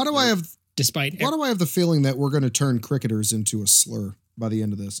cricket. Why do I have the feeling that we're going to turn cricketers into a slur by the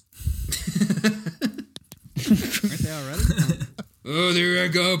end of this? Aren't they already? Oh, there I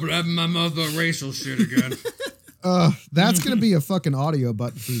go, grabbing my mouth about racial shit again. That's going to be a fucking audio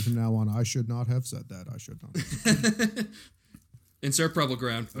button from now on. I should not have said that. I should not. Insert Rebel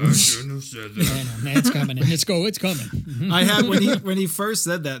Ground. I shouldn't have said that. Man, it's coming. And it's coming. I had when he first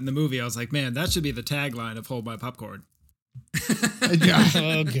said that in the movie, I was like, man, that should be the tagline of Hold My Popcorn. Yeah.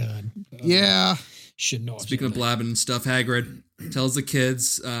 Oh God. Yeah. Should not. Speaking of blabbing and stuff, Hagrid tells the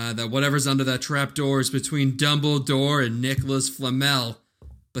kids that whatever's under that trap door is between Dumbledore and Nicholas Flamel.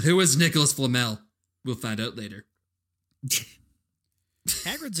 But who is Nicholas Flamel? We'll find out later.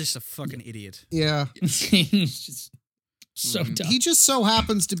 Hagrid's just a fucking idiot. Yeah. He's just so dumb. He just so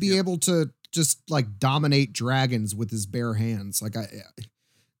happens to be able to just like dominate dragons with his bare hands. Like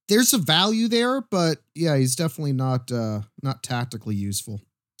there's a value there, but yeah, he's definitely not tactically useful.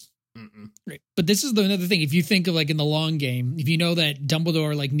 Right. But this is another thing. If you think of like in the long game, if you know that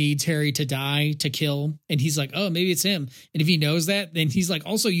Dumbledore like needs Harry to die to kill, and he's like, oh, maybe it's him. And if he knows that, then he's like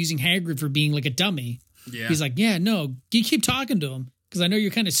also using Hagrid for being like a dummy. Yeah. He's like, yeah, no, you keep talking to him because I know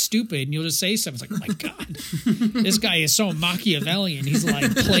you're kind of stupid and you'll just say something. It's like, oh my God, this guy is so Machiavellian. He's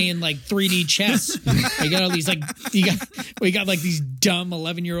like playing like 3D chess. We got all these like, we got like these dumb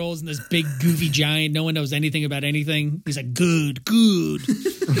 11-year-olds and this big goofy giant. No one knows anything about anything. He's like, good.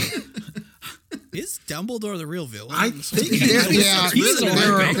 Is Dumbledore the real villain? I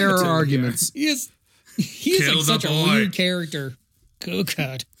think there are arguments. He is Kill like such the a boy. weird character. Oh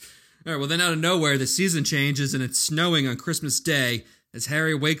God. All right, well, then out of nowhere, the season changes and it's snowing on Christmas Day as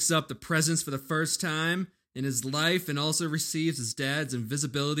Harry wakes up the presents for the first time in his life and also receives his dad's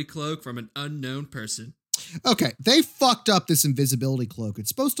invisibility cloak from an unknown person. Okay, they fucked up this invisibility cloak. It's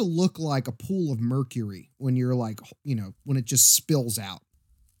supposed to look like a pool of mercury when you're like, when it just spills out.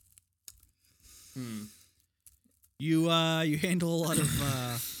 You handle a lot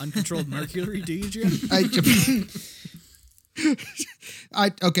of uncontrolled mercury, do you, Jim?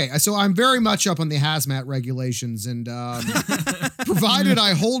 So I'm very much up on the hazmat regulations, and provided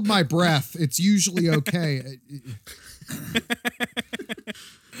I hold my breath, it's usually okay.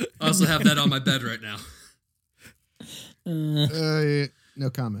 I also have that on my bed right now. No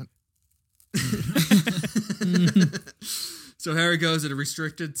comment. So Harry goes to a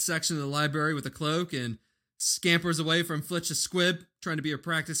restricted section of the library with a cloak and scampers away from Fletcher Squibb, trying to be a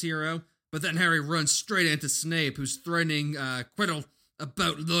practice hero. But then Harry runs straight into Snape, who's threatening Quirrell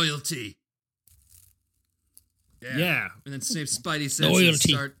about loyalty. Yeah. And then Snape's spidey senses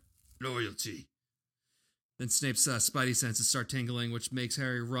start... Loyalty. Then Snape's spidey senses start tingling, which makes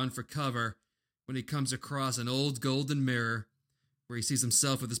Harry run for cover when he comes across an old golden mirror where he sees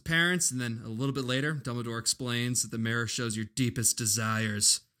himself with his parents, and then a little bit later, Dumbledore explains that the mirror shows your deepest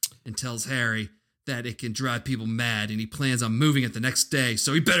desires and tells Harry that it can drive people mad, and he plans on moving it the next day,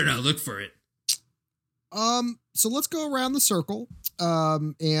 so he better not look for it. So let's go around the circle.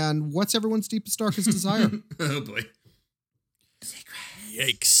 And what's everyone's deepest, darkest desire? Oh boy.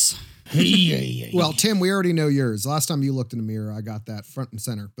 Yikes. Well, Tim, we already know yours. Last time you looked in the mirror, I got that front and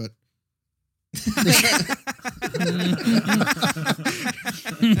center, but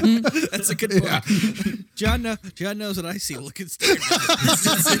That's a good point. Yeah. John knows what I see. Looking straight.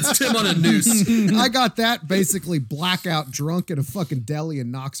 It's Tim on a noose. I got that basically blackout drunk in a fucking deli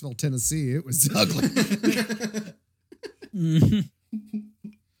in Knoxville, Tennessee. It was ugly.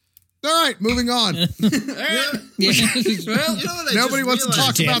 All right, moving on. Well, you know what? Nobody wants to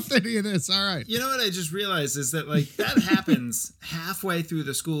talk realized? about any of this. All right. You know what I just realized is that like that happens halfway through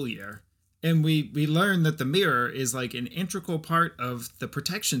the school year. And we learn that the mirror is like an integral part of the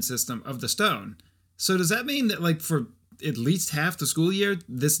protection system of the stone. So does that mean that like for at least half the school year,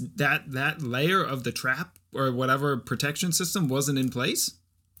 that layer of the trap or whatever protection system wasn't in place?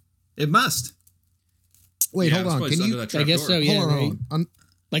 It must. Wait, Yeah, hold on. Can you? I guess so. Yeah, Hold on. right. Hold on.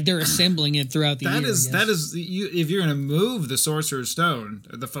 Like they're assembling it throughout the year. That is you. If you're going to move the Sorcerer's Stone,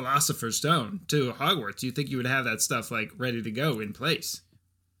 the Philosopher's Stone to Hogwarts, you think you would have that stuff like ready to go in place.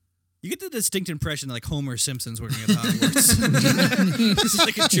 You get the distinct impression that like Homer Simpson's working at Hogwarts. This is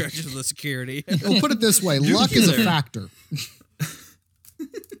like in charge of the security. We'll put it this way: luck is a factor.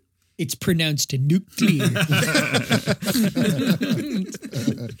 It's pronounced nuclear.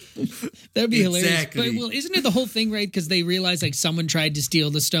 That'd be hilarious. Exactly. But, well, isn't it the whole thing, right? Because they realized like someone tried to steal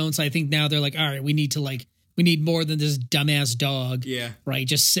the stone, so I think now they're like, all right, we need more than this dumbass dog. Yeah. Right.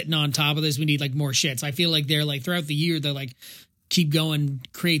 Just sitting on top of this, we need like more shit. So I feel like they're like throughout the year they're like keep going,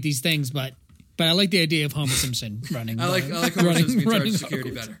 create these things, but I like the idea of Homer Simpson running. I like Homer Simpson being charged of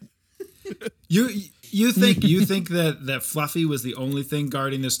security better. You think that Fluffy was the only thing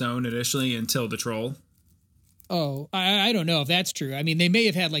guarding the stone initially until the troll? Oh, I don't know if that's true. I mean, they may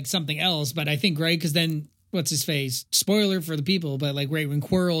have had like something else, but I think right because then what's his face? Spoiler for the people, but like right when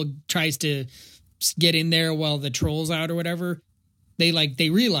Quirrell tries to get in there while the troll's out or whatever. They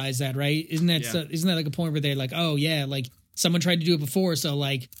realize that, right? Isn't that like a point where they're like, oh yeah, like someone tried to do it before, so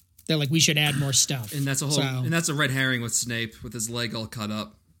like they're like, we should add more stuff. And that's a red herring with Snape with his leg all cut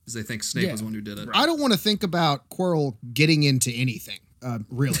up because they think Snape was the one who did it. I don't want to think about Quirrell getting into anything.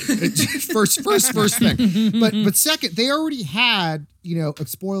 Really, first thing, but second, they already had, a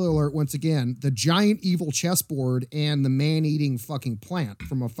spoiler alert once again, the giant evil chessboard and the man-eating fucking plant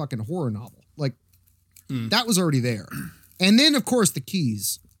from a fucking horror novel. Like that was already there, and then of course the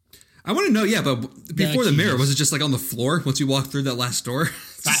keys. I want to know, but before the mirror, was it just like on the floor once you walk through that last door?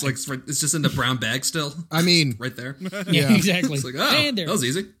 It's just in the brown bag still. I mean, right there. Yeah, exactly. It's like, oh, that was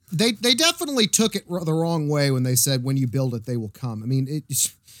easy. They definitely took it the wrong way when they said, when you build it, they will come. I mean,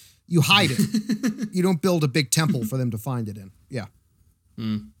 you hide it. You don't build a big temple for them to find it in. Yeah.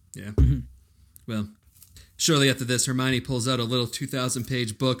 Yeah. Well, shortly after this, Hermione pulls out a little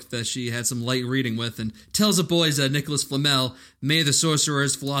 2,000-page book that she had some light reading with and tells the boys that Nicholas Flamel made the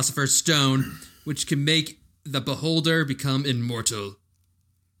Sorcerer's Philosopher's Stone, which can make the beholder become immortal.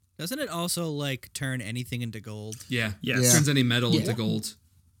 Doesn't it also, like, turn anything into gold? Yeah. Yes. It turns any metal into gold.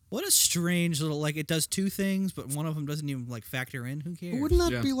 What a strange little, like, it does two things, but one of them doesn't even, like, factor in. Who cares? Wouldn't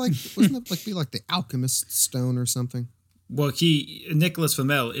that be like, be like the alchemist's stone or something? Well, Nicholas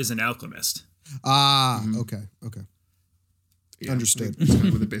Flamel is an alchemist. Okay. Yeah, Understood. That's kind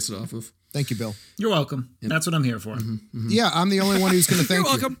of what they base it off of. Thank you, Bill. You're welcome. Yep. That's what I'm here for. Yeah, I'm the only one who's going to thank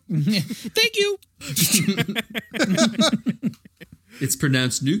You're welcome. Thank you. It's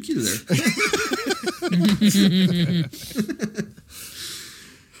pronounced nuclear.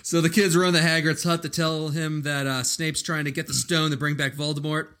 So the kids run to Hagrid's hut to tell him that Snape's trying to get the stone to bring back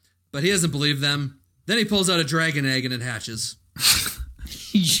Voldemort, but he doesn't believe them. Then he pulls out a dragon egg and it hatches. That's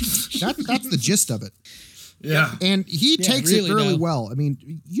the gist of it. Yeah. And he takes really it really though. well. I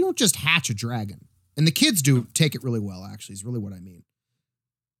mean, you don't just hatch a dragon. And the kids do take it really well, actually, is really what I mean.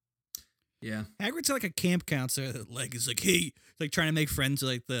 Yeah. Hagrid's like a camp counselor that like is like, hey, like trying to make friends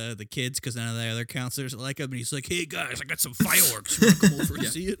with like the kids because none of the other counselors like him, and he's like, hey guys, I got some fireworks. You wanna come over and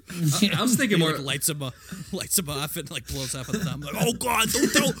see it? I was thinking He more. like lights him off and like blows off with a thumb. Like, oh god,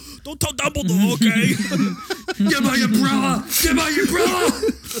 don't tell Dumbledore, okay? Get my umbrella! Get my umbrella!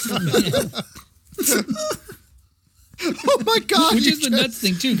 Oh my God. Which is the nuts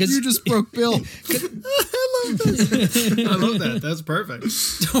thing too, because You just broke Bill. I love that. That's perfect.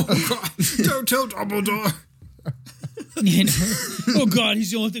 Don't tell Dumbledore. oh god, he's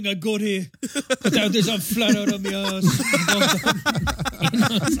the only thing I got here. Without this, I'm flat out on my ass.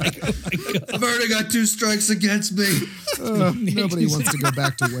 It's like, oh my god. I've already got 2 strikes against me. Nobody wants to go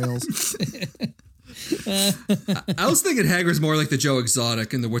back to Wales. I was thinking Hagrid's more like the Joe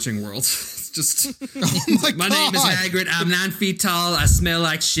Exotic in the Witching World. It's just, my name is Hagrid. I'm 9 feet tall. I smell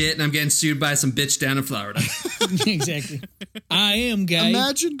like shit, and I'm getting sued by some bitch down in Florida. Exactly. I am gay.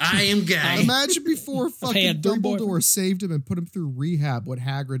 Imagine Imagine before fucking Dumbledore saved him and put him through rehab, what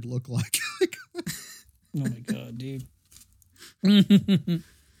Hagrid looked like. Oh my god, dude.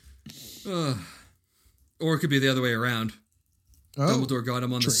 Or it could be the other way around. Oh, Dumbledore got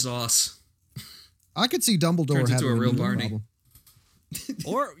him on the sauce. I could see Dumbledore Turns into having a real knee Barney. problem.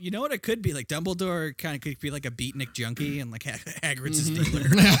 Or you know what it could be? Like Dumbledore kind of could be like a beatnik junkie, and like Hagrid's his dealer.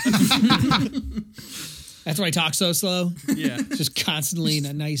 That's why I talk so slow. Yeah, Just constantly in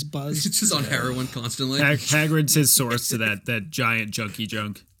a nice buzz. It's just on heroin constantly. Hagrid's his source to that giant junkie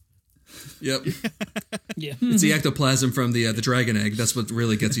junk. Yep. Yeah. It's the ectoplasm from the dragon egg. That's what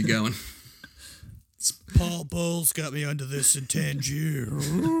really gets you going. Paul Bowles got me onto this in Tangier.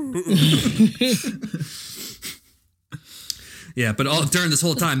 Yeah, but during this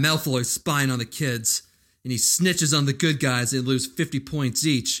whole time, Malfoy's spying on the kids, and he snitches on the good guys and lose 50 points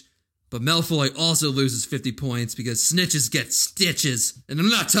each. But Malfoy also loses 50 points because snitches get stitches, and I'm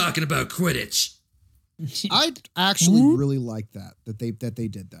not talking about Quidditch. I actually really like that they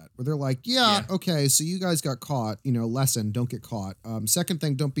did that, where they're like, yeah, okay, so you guys got caught, lesson, don't get caught. Second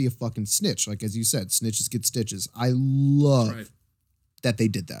thing, don't be a fucking snitch. Like, as you said, snitches get stitches. I love that they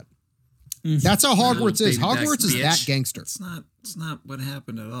did that. That's how Hogwarts is. Hogwarts is that gangster. It's not what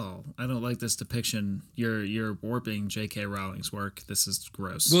happened at all. I don't like this depiction. You're warping J.K. Rowling's work. This is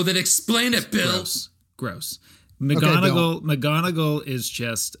gross. Well, then explain it, Bill. Gross. Bill. McGonagall is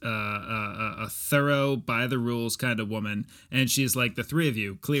just a thorough, by the rules kind of woman, and she's like, the three of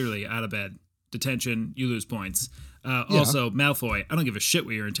you clearly out of bed, detention, you lose points. Also, Malfoy, I don't give a shit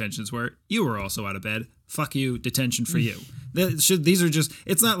what your intentions were. You were also out of bed. Fuck you, detention for you. These are just,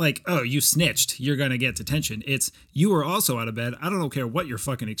 it's not like, oh, you snitched, you're going to get detention. It's, you were also out of bed. I don't care what your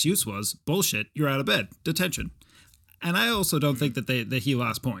fucking excuse was. Bullshit, you're out of bed. Detention. And I also don't think that he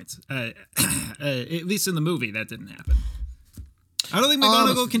lost points. At least in the movie, that didn't happen. I don't think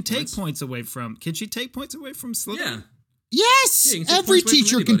McGonagall can take points away from. Can she take points away from Slytherin? Yeah. Yes, Yeah, you can take every points away from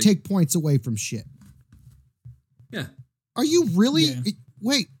teacher can anybody. take points away from shit. Yeah. Are you really? Yeah.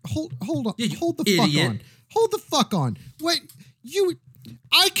 Wait, hold on. Yeah, you hold the idiot. fuck on. Hold the fuck on. Wait,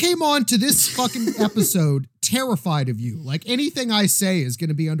 I came on to this fucking episode terrified of you. Like anything I say is going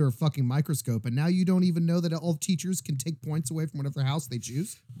to be under a fucking microscope, and now you don't even know that all teachers can take points away from whatever house they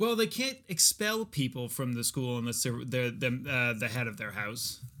choose. Well, they can't expel people from the school unless they're the head of their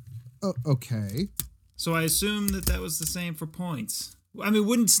house. Okay. So I assume that was the same for points. I mean,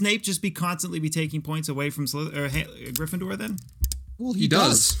 wouldn't Snape just be constantly be taking points away from Gryffindor then? Well, He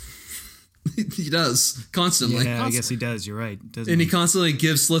does. He does constantly. Yeah, I guess he does. You're right. Doesn't And he constantly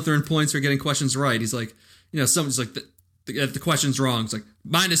gives Slytherin points for getting questions right. He's like, someone's like, the question's wrong. It's like,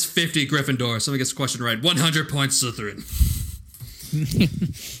 minus 50 Gryffindor. Someone gets the question right. 100 points Slytherin.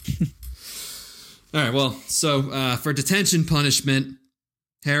 All right, well, so for detention punishment,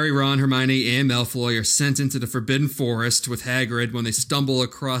 Harry, Ron, Hermione, and Malfoy are sent into the Forbidden Forest with Hagrid when they stumble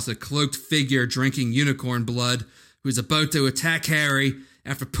across a cloaked figure drinking unicorn blood who's about to attack Harry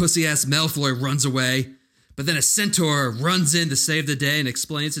after pussy-ass Malfoy runs away. But then a centaur runs in to save the day and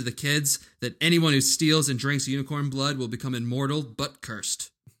explains to the kids that anyone who steals and drinks unicorn blood will become immortal but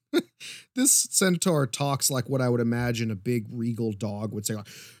cursed. This centaur talks like what I would imagine a big regal dog would say, like,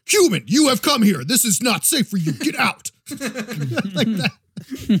 "Human, you have come here. This is not safe for you. Get out." Like that.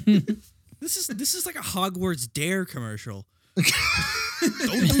 This is like a Hogwarts Dare commercial.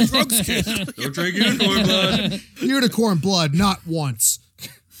 Don't do drugs, kid. Don't drink unicorn blood. Unicorn blood, not once.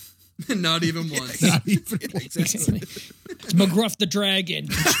 Not even once. Not even once. It's McGruff the Dragon.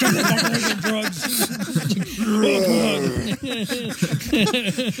 Drugs.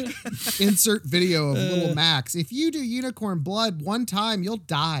 Insert video of little Max. If you do unicorn blood one time, you'll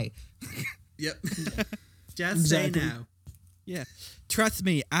die. Yep. Just Exactly. say now. Yeah. Trust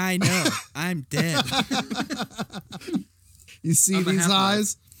me, I know. I'm dead. You see I'm a these Half-Life.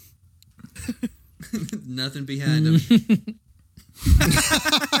 eyes? Nothing behind him.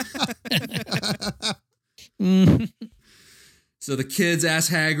 So the kids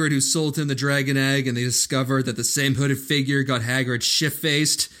ask Hagrid who sold him the dragon egg, and they discover that the same hooded figure got Hagrid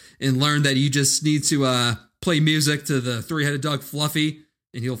shit-faced and learn that you just need to play music to the three-headed dog Fluffy,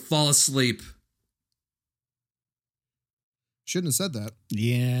 and he'll fall asleep. Shouldn't have said that.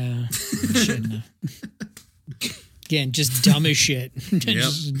 Yeah. Shouldn't have. Again, just dumb as shit.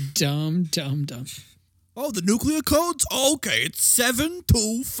 Just dumb. Oh, the nuclear codes? Okay, it's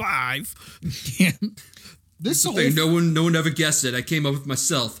 725. Yeah. This whole Thing, no one ever guessed it. I came up with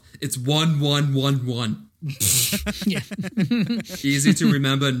myself. It's 1111. Yeah. Easy to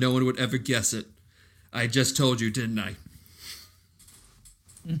remember. No one would ever guess it. I just told you, didn't I?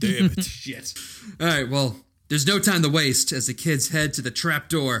 Damn it. Shit. All right, well, there's no time to waste as the kids head to the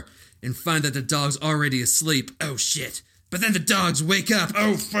trapdoor and find that the dog's already asleep. Oh, shit. But then the dogs wake up.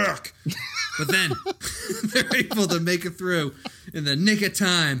 Oh, fuck. But then they're able to make it through in the nick of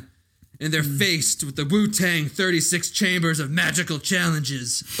time, and they're faced with the Wu-Tang 36 chambers of magical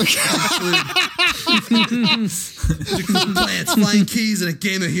challenges. Include plants, flying keys, and a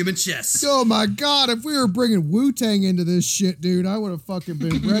game of human chess. Oh my God, if we were bringing Wu-Tang into this shit, dude, I would have fucking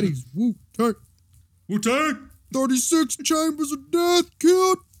been ready. Wu-Tang. Wu-Tang? 36 chambers of death,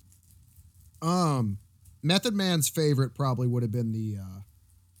 kid. Method Man's favorite probably would have been the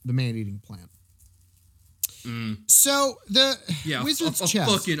man-eating plant. So the wizard's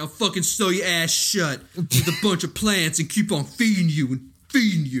chest. I'll fucking sew your ass shut with a bunch of plants and keep on feeding you and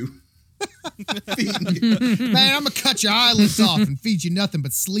feeding you. Man, I'm gonna cut your eyelids off and feed you nothing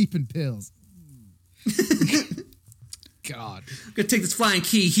but sleeping pills. God. I'm gonna take this flying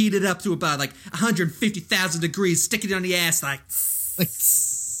key, heat it up to about like 150,000 degrees, stick it on the ass like.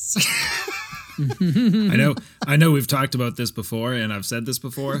 I know we've talked about this before, and I've said this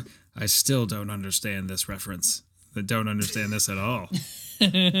before. I still don't understand this reference. I don't understand this at all. Well,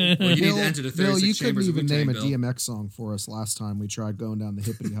 you need to enter the 36 Bill, you couldn't chambers of even name a Wu-Tang, Bill. DMX song for us last time we tried going down the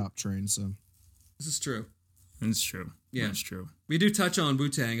hippity hop train. So This is true. It's true. Yeah. It's true. We do touch on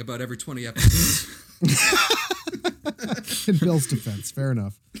Wu-Tang about every 20 episodes. in Bill's defense, fair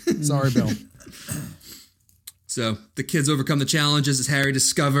enough. Sorry, Bill. So the kids overcome the challenges as Harry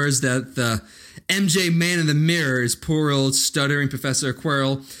discovers that the MJ man in the mirror is poor old stuttering Professor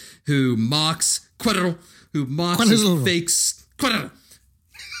Quirrell, who mocks Quirrell, who mocks his Quirrell,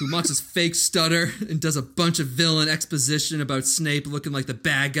 who mocks his fake stutter and does a bunch of villain exposition about Snape looking like the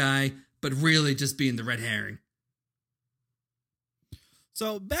bad guy, but really just being the red herring.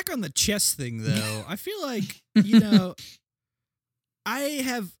 So back on the chess thing, though, I feel like I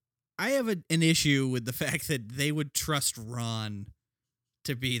have an issue with the fact that they would trust Ron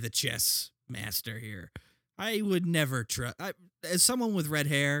to be the chess master here. I would never trust as someone with red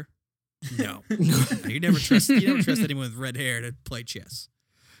hair. No, you never trust anyone with red hair to play chess.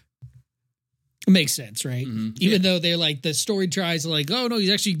 It makes sense, right? Even though they're like the story tries to like, oh no,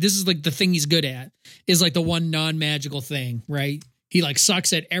 this is like the thing he's good at is like the one non-magical thing, right? He like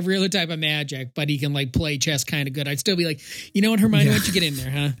sucks at every other type of magic, but he can like play chess kind of good. I'd still be like, you know what, Hermione, why don't you get in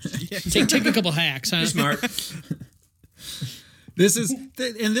there, huh? Take a couple hacks, huh? You're smart. This is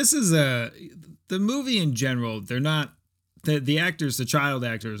the movie in general. They're not the actors, the child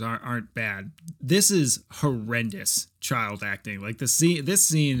actors aren't bad. This is horrendous child acting. Like this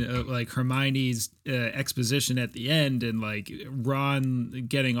scene of like Hermione's exposition at the end, and like Ron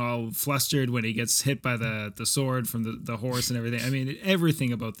getting all flustered when he gets hit by the sword from the horse and everything. I mean,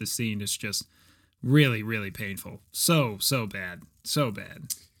 everything about this scene is just really, really painful. So bad. So bad.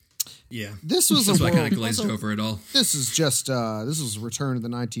 Yeah. This was That's a why I world. kind of glazed over it all. This is just this was return to the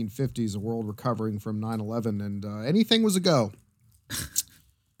 1950s, a world recovering from 9/11, and anything was a go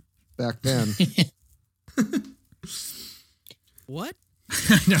back then. What?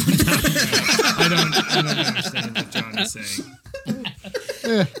 I don't understand what John is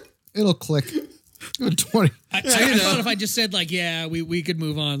saying. It'll click. 20. I thought if I just said like, yeah, we could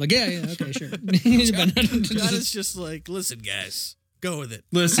move on. Like, yeah, okay, sure. John is just like, listen, guys, go with it.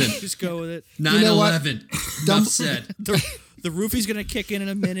 Listen, Just go with it. 9/11. Enough said. The roofie's gonna kick in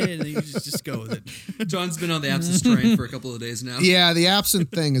a minute, and you just go with it. John's been on the absence train for a couple of days now. Yeah, the absent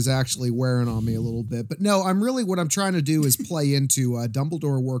thing is actually wearing on me a little bit. But no, what I'm trying to do is play into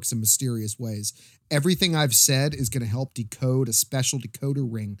Dumbledore works in mysterious ways. Everything I've said is going to help decode a special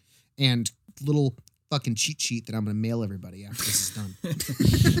decoder ring and little fucking cheat sheet that I'm going to mail everybody after this is done.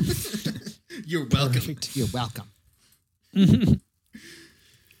 You're welcome. Perfect. You're welcome.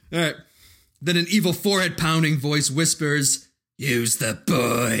 All right. Then an evil forehead-pounding voice whispers, "Use the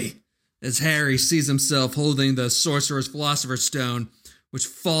boy," as Harry sees himself holding the Sorcerer's Philosopher's Stone, which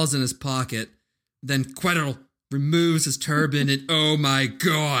falls in his pocket. Then Quirrell removes his turban, and oh my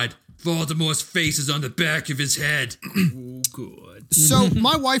god, Voldemort's face is on the back of his head. Oh, good. So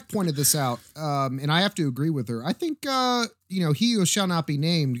my wife pointed this out, and I have to agree with her. I think, he who shall not be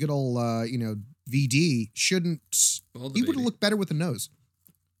named, good old, VD, shouldn't, Well, he would baby. look better with a nose.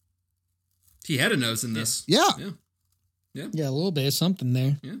 He had a nose in this. Yeah. Yeah, a little bit of something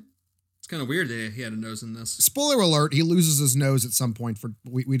there. Yeah. It's kind of weird that he had a nose in this. Spoiler alert, he loses his nose at some point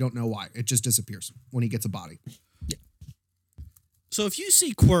we don't know why. It just disappears when he gets a body. So if you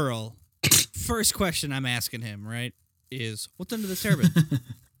see Quirrell, first question I'm asking him, right, is what's under the turban?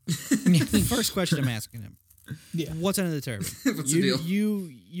 First question I'm asking him. Yeah. What's under the turban? What's the deal?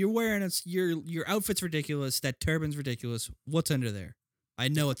 You're wearing your outfit's ridiculous, that turban's ridiculous. What's under there? I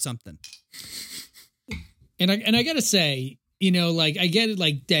know it's something. And I gotta say, like I get it,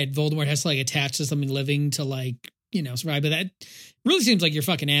 like that Voldemort has to like attach to something living to like, survive, but that really seems like you're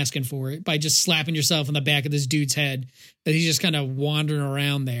fucking asking for it by just slapping yourself on the back of this dude's head that he's just kind of wandering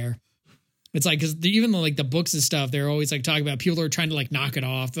around there. It's like, because even though like the books and stuff, they're always like talking about people are trying to like knock it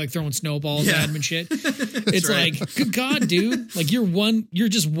off, like throwing snowballs at him and shit. It's right. like, good God, dude, like you're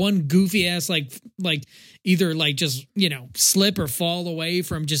just one goofy ass, like either like just, slip or fall away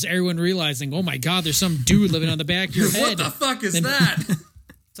from just everyone realizing, oh my God, there's some dude living on the back of your head. What the fuck is that?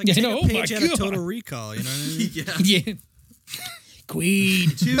 It's like Yeah, take no, a oh my page out of God. Total Recall, you know what I mean? Yeah. Yeah.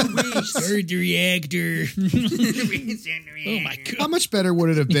 Queen. 2 weeks. Start the reactor. Oh my How God. much better would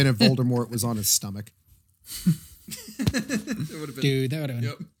it have been if Voldemort was on his stomach? It would have been. Dude, that would have been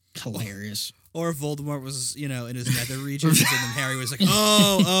Yep. hilarious. Or if Voldemort was, in his nether regions, and then Harry was like,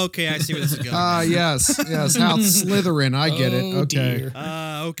 "Oh, okay, I see where this is going." Yes. House Slytherin, I get it. Oh, Okay. dear.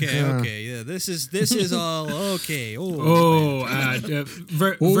 Okay, yeah. This is all okay.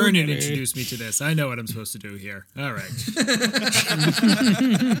 Vernon introduced me to this. I know what I'm supposed to do here. All right.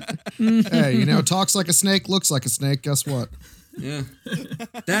 Hey, talks like a snake, looks like a snake. Guess what? Yeah.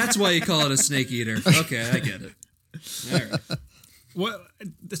 That's why you call it a snake eater. Okay, I get it. All right. What?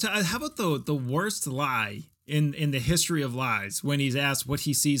 How about the worst lie in the history of lies when he's asked what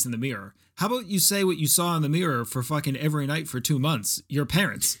he sees in the mirror? How about you say what you saw in the mirror for fucking every night for 2 months? Your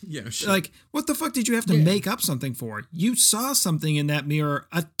parents. Yeah, shit. Like, what the fuck did you have to make up something for? You saw something in that mirror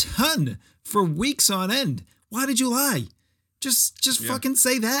a ton for weeks on end. Why did you lie? Just fucking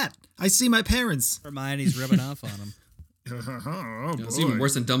say that. I see my parents. Hermione's rubbing off on him. Oh, It's even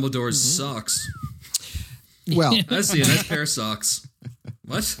worse than Dumbledore's socks. Well, I see a nice pair of socks.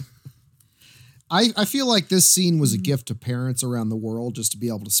 What? I feel like this scene was a gift to parents around the world just to be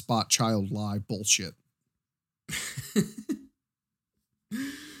able to spot child lie bullshit.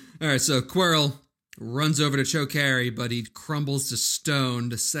 All right, so Quirrell runs over to choke Harry, but he crumbles to stone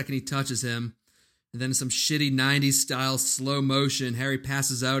the second he touches him. And then in some shitty 90s style slow motion, Harry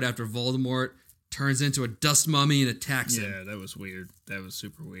passes out after Voldemort turns into a dust mummy and attacks him. Yeah, that was weird. That was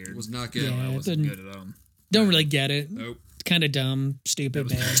super weird. It was not good. Yeah, That it wasn't didn't- good at all. Don't really get it. Nope. It's kind of dumb, stupid,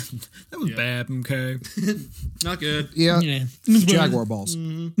 bad. That was bad, okay. Not good. Yeah. Yeah. Jaguar balls.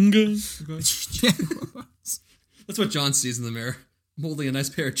 Okay. That's what John sees in the mirror. I'm holding a nice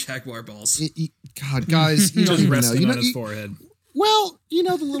pair of Jaguar balls. God, guys, you don't Just even know. resting You know on his you- forehead. well, you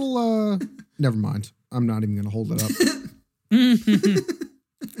know the little. Never mind. I'm not even going to hold it up.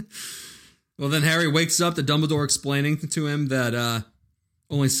 Well, then Harry wakes up to Dumbledore explaining to him that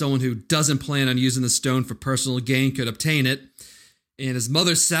only someone who doesn't plan on using the stone for personal gain could obtain it. And his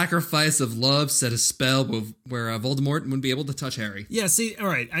mother's sacrifice of love set a spell where Voldemort wouldn't be able to touch Harry. Yeah, see, all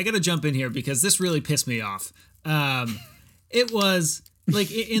right, I got to jump in here because this really pissed me off. It was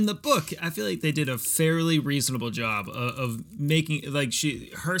like in the book, I feel like they did a fairly reasonable job of making like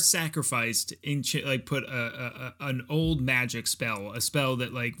her sacrificed put an old magic spell, a spell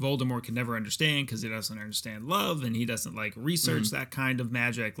that like Voldemort can never understand because he doesn't understand love and he doesn't like research that kind of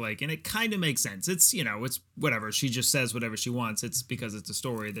magic. Like, and it kind of makes sense. It's it's whatever. She just says whatever she wants. It's because it's a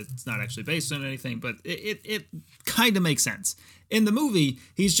story that's not actually based on anything, but it kind of makes sense. In the movie,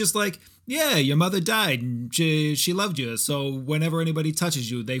 he's just like, yeah, your mother died and she loved you. So whenever anybody touches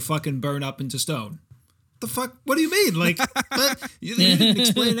you, they fucking burn up into stone. The fuck? What do you mean? Like, you didn't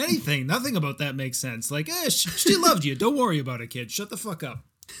explain anything. Nothing about that makes sense. Like, she loved you. Don't worry about it, kid. Shut the fuck up.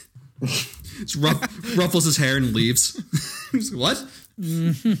 Just ruffles his hair and leaves. He's like, what?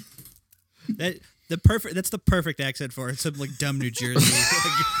 That's the perfect accent for it. Some like dumb New Jersey.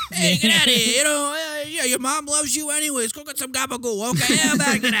 Hey, get out of here! You know, yeah, your mom loves you anyways. Go get some gabagool, okay? Yeah,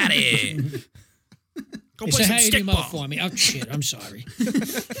 better get out of here. Go Hey, play say some hi to your mother stickball. for me. Oh, shit. I'm sorry.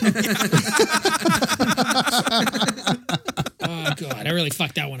 Oh, God. I really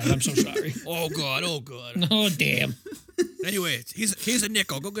fucked that one up. I'm so sorry. Oh god, oh god. Oh, damn. Anyway, here's a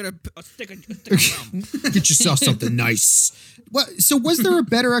nickel. Go get a stick of gum. Get yourself something nice. So was there a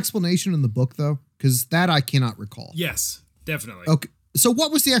better explanation in the book, though? Because that I cannot recall. Yes, definitely. Okay. So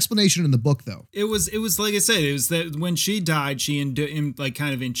what was the explanation in the book, though? It was like I said, it was that when she died, she like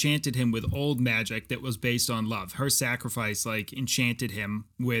kind of enchanted him with old magic that was based on love. Her sacrifice like enchanted him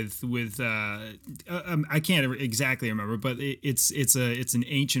with I can't exactly remember, but it's an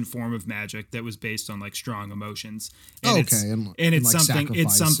ancient form of magic that was based on like strong emotions. And it's like something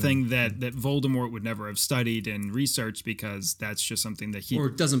sacrifice that Voldemort would never have studied and researched because that's just something that he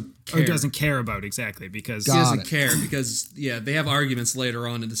doesn't care about exactly because he doesn't care because they have arguments later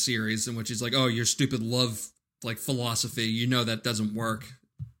on in the series in which he's like, oh, your stupid love like philosophy, you know that doesn't work,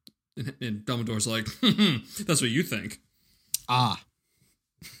 and Dumbledore's like, that's what you think. Ah,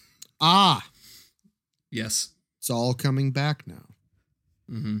 yes, it's all coming back now.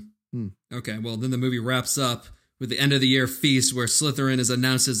 Okay, well then the movie wraps up with the end of the year feast where Slytherin is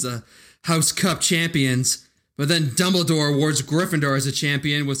announced as the House Cup champions, but then Dumbledore awards Gryffindor as a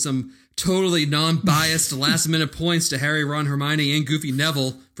champion with some totally non-biased last-minute points to Harry, Ron, Hermione, and Goofy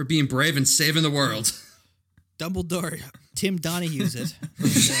Neville for being brave and saving the world. Dumbledore, Tim Donahue's it.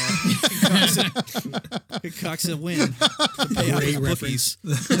 Concocts a win to pay out his bookies.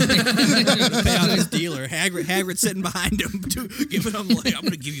 To pay out his dealer. Hagrid sitting behind him, giving him like, I'm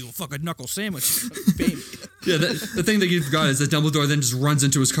going to give you a fucking knuckle sandwich, baby. Yeah, the thing that you forgot is that Dumbledore then just runs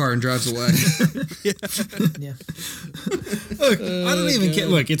into his car and drives away. Yeah. Look, I don't even care.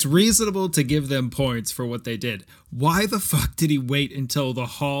 Look, it's reasonable to give them points for what they did. Why the fuck did he wait until the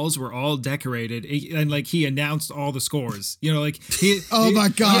halls were all decorated and like he announced all the scores? You know, like My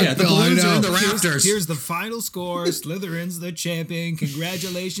God, Yeah, the Bill, I balloons are know. in the rafters. Here's the final score. Slytherin's the champion.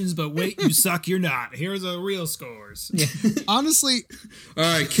 Congratulations, but wait, you suck. You're not. Here's the real scores. Yeah. Honestly, All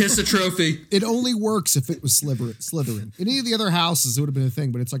right, kiss the trophy. it only works if it was Slytherin. In any of the other houses, it would have been a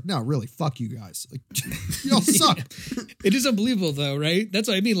thing, but it's like, no, really, fuck you guys. Like, y'all suck. It is unbelievable, though, right? That's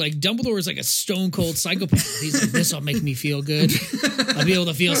what I mean. Like, Dumbledore is like a stone cold psychopath. He's like, this will make me feel good. I'll be able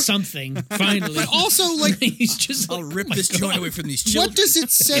to feel something, finally. But also, like, he's just I'll like, rip oh my this God. joint away from these children. what does it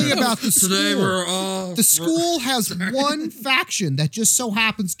say about the school? Today we're all... The school has one faction that just so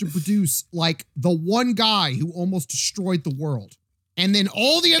happens to produce like the one guy who almost destroyed the world. And then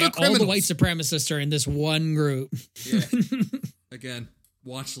all the other All criminals. the white supremacists are in this one group. Yeah. Again,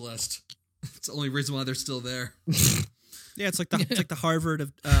 watch list. It's the only reason why they're still there. Yeah, it's like the Harvard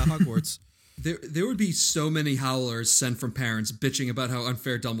of Hogwarts. There would be so many howlers sent from parents bitching about how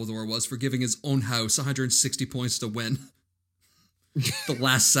unfair Dumbledore was for giving his own house 160 points to win. The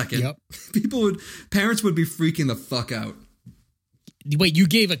last second. Yep. Parents would be freaking the fuck out. Wait, you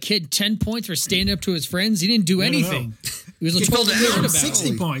gave a kid 10 points for standing up to his friends? He didn't do anything. He was a fell 12 down. year old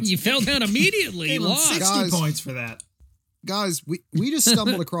 60 points. You fell down immediately. Gave him Lost. 60 Guys. points for that. Guys, we just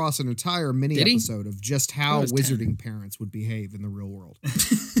stumbled across an entire mini Did he? episode of just how was 10. wizarding parents would behave in the real world.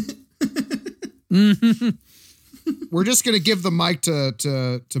 We're just gonna give the mic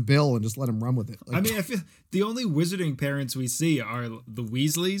to Bill and just let him run with it. Like, I mean, I feel the only wizarding parents we see are the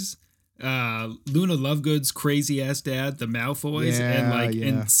Weasleys, Luna Lovegood's crazy ass dad, the Malfoys,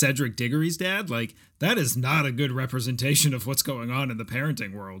 and Cedric Diggory's dad. Like, that is not a good representation of what's going on in the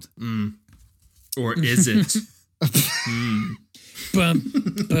parenting world. Or is it?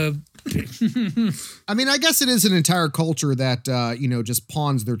 I mean, I guess it is an entire culture that just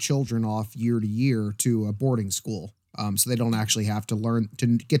pawns their children off year to year to a boarding school, so they don't actually have to learn to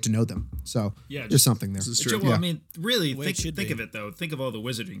get to know them. So Yeah, there's something there. This is true. Well, Yeah. I mean, really, way it should think be. of it, though. Think of all the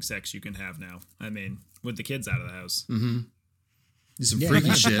wizarding sex you can have now. I mean, with the kids out of the house. Do some Yeah, freaky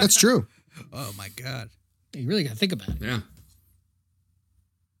man. shit. That's true. Oh my god. You really got to think about it. Yeah.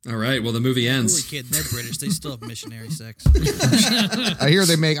 All right. Well, the movie Who are ends. kidding? They're British. They still have missionary sex. I hear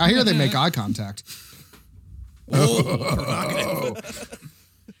they make eye contact.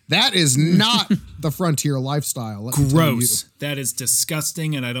 That is not the frontier lifestyle. let me tell you. Gross. That is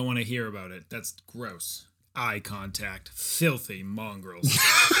disgusting, and I don't want to hear about it. That's gross. Eye contact. Filthy mongrels.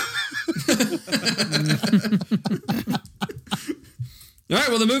 All right.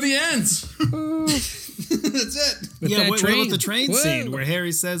 Well, the movie ends. That's it. With Yeah, that what train. about the train Whoa. scene where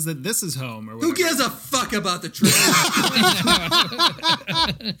Harry says that this is home or whatever? Who gives a fuck about the train?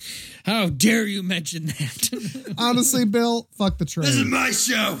 How dare you mention that? Honestly, Bill, fuck the train. This is my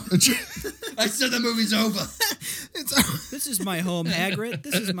show. I said the movie's over. This is my home, Hagrid.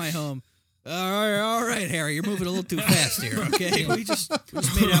 This is my home. All right, Harry, you're moving a little too fast here. Okay, we just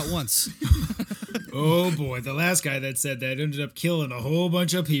made out once. Oh boy, the last guy that said that ended up killing a whole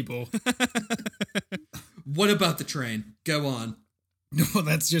bunch of people. What about the train? Go on. Well,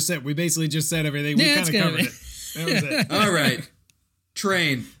 that's just it. We basically just said everything. Yeah, We that's kind of kinda covered it. That was it. All right.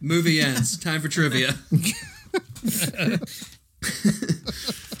 Train. Movie ends. Time for trivia.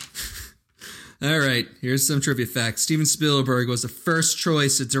 All right. Here's some trivia facts. Steven Spielberg was the first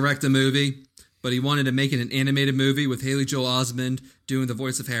choice to direct a movie, but he wanted to make it an animated movie with Haley Joel Osment doing the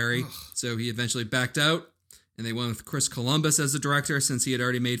voice of Harry. So he eventually backed out, and they went with Chris Columbus as the director since he had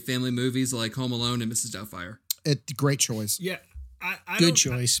already made family movies like Home Alone and Mrs. Doubtfire. Great choice. Yeah. I Good don't-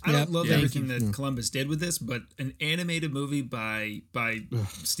 choice. I Yep. don't love Yeah. everything that Columbus did with this, but an animated movie by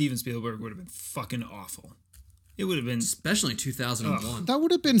Steven Spielberg would have been fucking awful. It would have been. Especially in 2001. That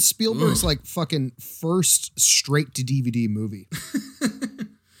would have been Spielberg's like fucking first straight to DVD movie.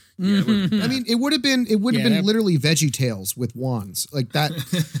 Yeah, it would've been I mean, it would have been that- literally Veggie Tales with wands like that.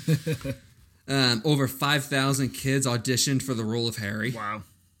 over 5,000 kids auditioned for the role of Harry. Wow.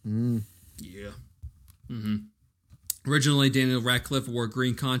 Yeah. Originally, Daniel Radcliffe wore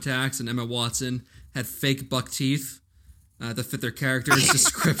green contacts, and Emma Watson had fake buck teeth to fit their characters'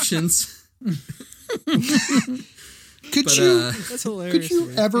 descriptions. Could But you That's hilarious. could you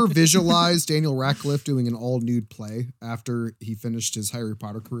ever visualize Daniel Radcliffe doing an all nude play after he finished his Harry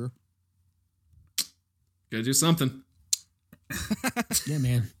Potter career? Gotta do something. Yeah,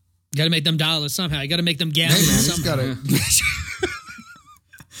 man. You got to make them dollars somehow. You got to make them Hey gallons man, he's somehow. got a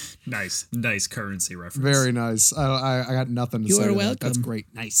Nice currency reference. very nice. I got nothing to You say. are to that. That's welcome. great.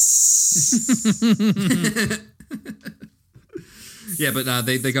 Nice. Yeah, but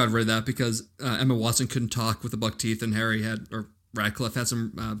they got rid of that because Emma Watson couldn't talk with the buck teeth, and Radcliffe had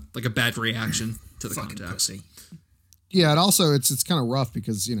some like a bad reaction to the Fucking contacts. pussy. Yeah, and also it's kind of rough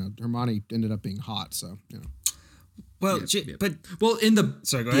because Hermione ended up being hot, so Well, Yeah. but Well, in the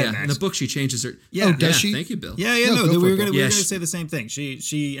Sorry, go ahead, in Max. the book she changes her. Yeah. Oh, does she? Thank you, Bill. yeah, No, no, go for we it, were gonna Bill. Yeah, say the same thing.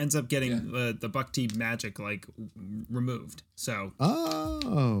 She ends up getting the buck teeth magic like removed. So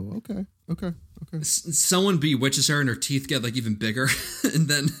Oh, okay. Someone bewitches her, and her teeth get like even bigger, and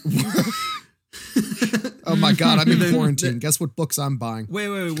then Oh my god, I'm in quarantine. Guess what books I'm buying? wait,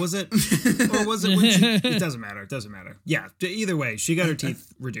 was it or was it when she? It doesn't matter. It doesn't matter. Yeah, either way, she got her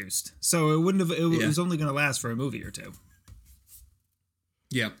teeth reduced, so it wouldn't have. It was only going to last for a movie or two.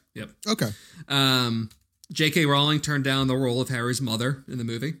 yep. Okay. J.K. Rowling turned down the role of Harry's mother in the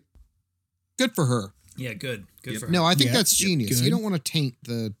movie. Good for her. Yeah, good for her. No, I think Yeah, that's genius. good. You don't want to taint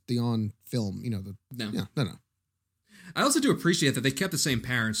the on film, No. no. I also do appreciate that they kept the same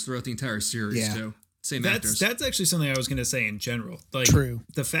parents throughout the entire series Yeah. too. Same actors. That's actually something I was going to say in general. Like True.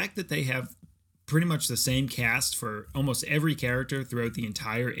 the fact that they have pretty much the same cast for almost every character throughout the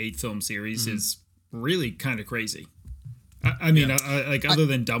entire 8-film series is really kind of crazy. I mean, like other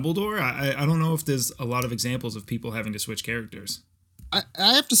than Dumbledore, I don't know if there's a lot of examples of people having to switch characters. I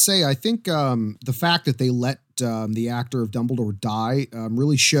have to say, I think the fact that they let the actor of Dumbledore die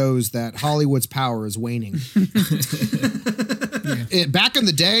really shows that Hollywood's power is waning. Back in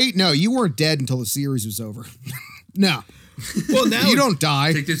the day, no, you weren't dead until the series was over. No. Well, now You don't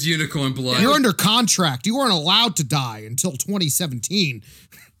die. Take this unicorn blood. You're under contract. You weren't allowed to die until 2017.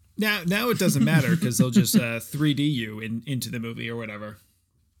 Now it doesn't matter because they'll just 3D you into the movie or whatever.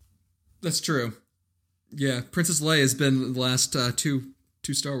 That's true. Yeah, Princess Leia has been the last two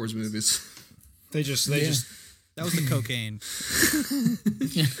Star Wars movies. They just That was the cocaine.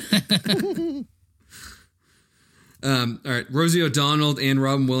 All right, Rosie O'Donnell and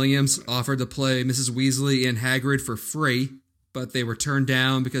Robin Williams offered to play Mrs. Weasley and Hagrid for free, but they were turned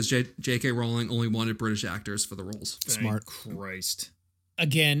down because J.K. Rowling only wanted British actors for the roles. Smart. Christ.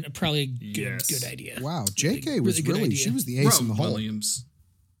 Again, probably a good, Yes. good idea. Wow, JK was really good really, idea. she was the ace in the Robin hole. Williams.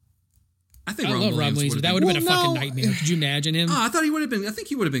 I think I Robin love Rob Williams, but that would have been a Well, fucking no. nightmare. Could you imagine him? Oh, I thought he would have been. I think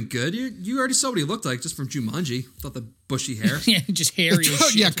he would have been good. You already saw what he looked like just from Jumanji. Thought the bushy hair. Yeah, just hairy as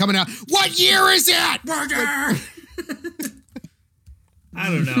shit. Yeah, coming out. What year is it? I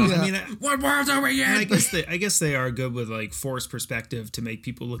don't know. Yeah. I mean, What world are we I in? guess they are good with like forced perspective to make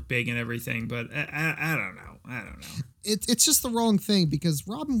people look big and everything, but I don't know. It's just the wrong thing because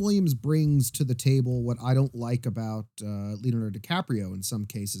Robin Williams brings to the table what I don't like about Leonardo DiCaprio in some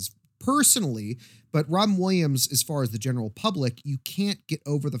cases personally, but Robin Williams, as far as the general public, you can't get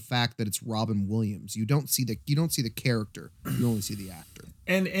over the fact that it's Robin Williams. You don't see the character. You only see the actor.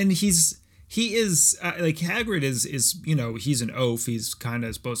 And he is like Hagrid is he's an oaf. He's kind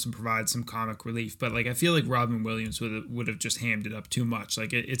of supposed to provide some comic relief, but like I feel like Robin Williams would have just hammed it up too much.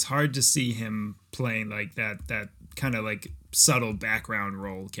 Like it's hard to see him playing like that kind of like subtle background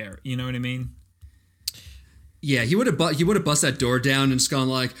role character. You know what I mean? Yeah, he would have bust that door down and just gone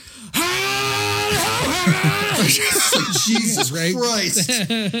like, Jesus Right? Christ.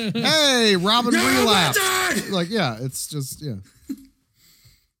 Hey, Robin You're relapsed. elected! Like, yeah, it's just, yeah.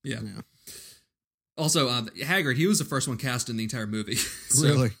 Yeah. Also, Hagrid, he was the first one cast in the entire movie. So,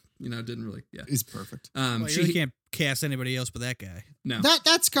 Really? Didn't really, yeah. He's perfect. Well, you really can't cast anybody else but that guy. No.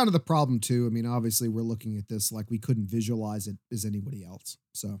 That's kind of the problem too. I mean, obviously we're looking at this like we couldn't visualize it as anybody else.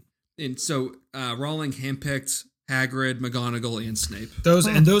 So And so Rowling handpicked Hagrid, McGonagall, and Snape. Those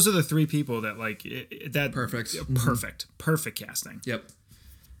are the three people that like that Perfect. perfect casting. Yep.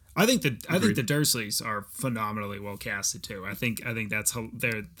 I think the Agreed. Dursleys are phenomenally well casted too. I think that's how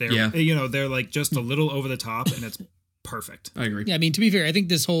they're Yeah. they're like just a little over the top and it's perfect. I agree. Yeah, I mean, to be fair, I think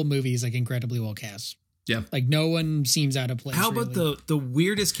this whole movie is like incredibly well cast. Yeah. Like no one seems out of place. How about really. the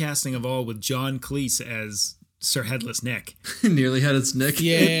weirdest casting of all with John Cleese as Sir Headless Nick? Nearly had its nick.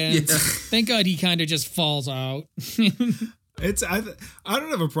 Yeah. Yeah. Thank God he kind of just falls out. I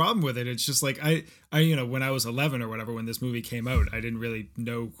don't have a problem with it. It's just like I when I was 11 or whatever when this movie came out, I didn't really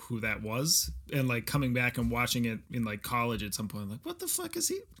know who that was, and like coming back and watching it in like college at some point, I'm like, what the fuck is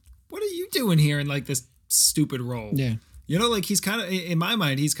he? What are you doing here in like this stupid role? Yeah. Like he's kind of in my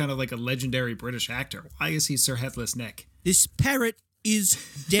mind, he's kind of like a legendary British actor. Why is he Sir Headless Nick? This parrot is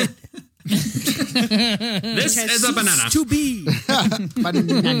dead. This is a banana. To be.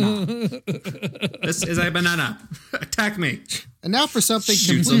 banana. This is a banana. Attack me. And now for something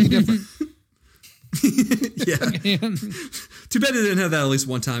Shoots completely him. different. Yeah. Too bad they didn't have that at least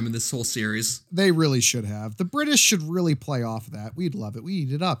one time in this whole series. They really should have. The British should really play off of that. We'd love it. We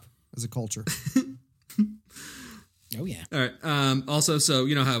eat it up as a culture. Oh yeah. All right. Also, so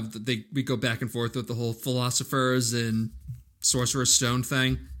you know how we go back and forth with the whole philosophers and Sorcerer's Stone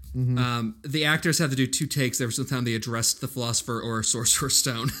thing. The actors had to do 2 takes every single time they addressed the philosopher or Sorcerer's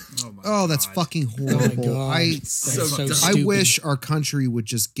Stone. Oh, that's fucking horrible. God. I So so dumb. I stupid. wish our country would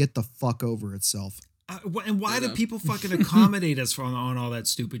just get the fuck over itself. And why do people fucking accommodate us on all that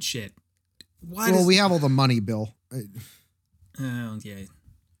stupid shit? Why? Well, we have all the money, Bill. Oh yeah.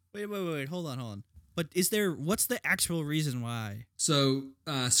 Wait. Hold on. But what's the actual reason why? So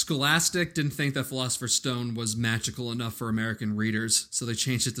Scholastic didn't think that Philosopher's Stone was magical enough for American readers, so they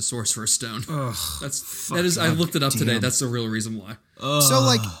changed it to Sorcerer's Stone. That is. I looked it up today. That's the real reason why. So,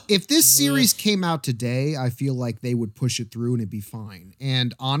 like, if this series came out today, I feel like they would push it through and it'd be fine.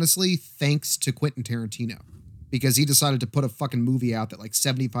 And honestly, thanks to Quentin Tarantino, because he decided to put a fucking movie out that like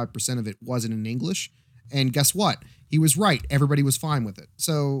 75% of it wasn't in English. And guess what? He was right. Everybody was fine with it.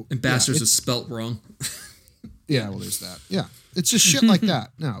 So, And Bastards yeah, is spelt wrong. yeah, well, there's that. Yeah. It's just shit like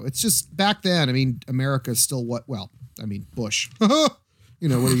that. No, it's just back then. I mean, America's still Bush. What are you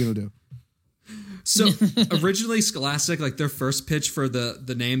going to do? So originally Scholastic, like their first pitch for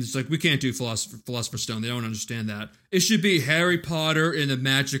the names, it's like, we can't do Philosopher's Stone. They don't understand that. It should be Harry Potter in a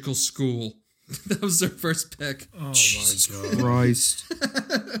magical school. That was their first pick. Oh Jesus my god. Christ.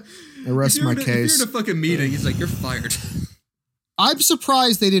 I rest my If case. you're in a fucking meeting, he's like, you're fired. I'm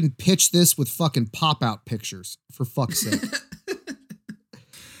surprised they didn't pitch this with fucking pop-out pictures, for fuck's sake.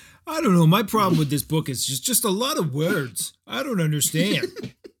 I don't know. My problem with this book is just a lot of words. I don't understand.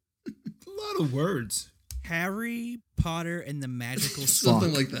 A lot of words. Harry Potter and the Magical School.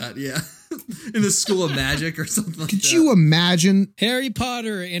 Something like that, yeah. In the School of Magic or something like Could that. you imagine? Harry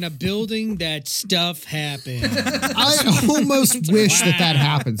Potter in a building that stuff happened. I almost wish that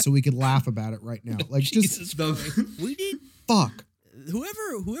happened so we could laugh about it right now. Like, just We need fuck.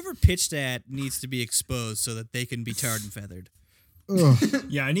 whoever pitched that needs to be exposed so that they can be tarred and feathered. Ugh.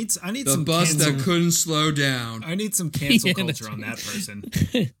 Yeah, I need The some bus cancel, that couldn't slow down. I need some cancel Yeah, culture that's on that person.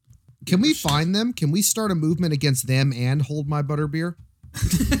 Can we find them? Can we start a movement against them and Hold My Butterbeer?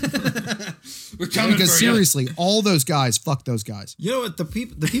 We're coming Because for you. seriously, all those guys, fuck those guys. You know what? The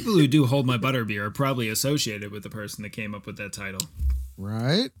people who do Hold My Butterbeer are probably associated with the person that came up with that title.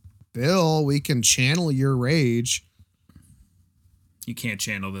 Right? Bill, we can channel your rage. You can't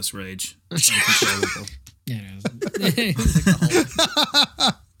channel this rage. It's uncontrollable.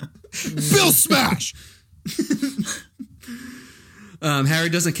 Bill Smash! Harry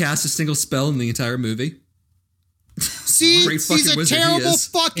doesn't cast a single spell in the entire movie. See, Great he's fucking a wizard he terrible is.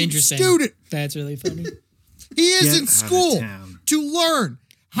 fucking Interesting. student. That's really funny. He is Get in out of school town. to learn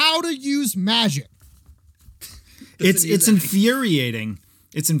how to use magic. It's use any. infuriating.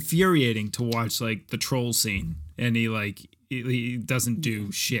 It's infuriating to watch like the troll scene, and he doesn't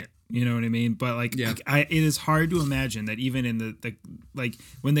do shit. You know what I mean? But like, Yeah. it is hard to imagine that even in the like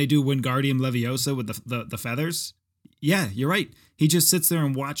when they do Wingardium Leviosa with the feathers. Yeah, you're right. He just sits there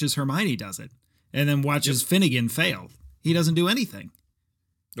and watches Hermione does it, and then watches Finnegan fail. He doesn't do anything.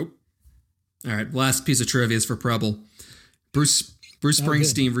 Nope. All right, last piece of trivia is for Preble. Bruce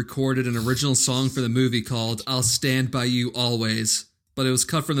Springsteen recorded an original song for the movie called "I'll Stand By You Always," but it was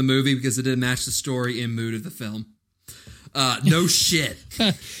cut from the movie because it didn't match the story and mood of the film. No shit.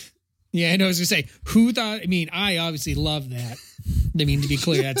 Yeah, I know. I was gonna say, who thought? I mean, I obviously love that. I mean, to be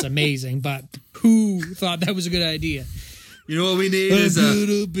clear, that's amazing. But who thought that was a good idea? You know what we need is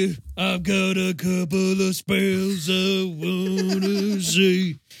I've got a couple of spells I wanna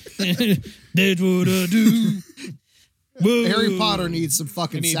say. That's what I do. Whoa. Harry Potter needs some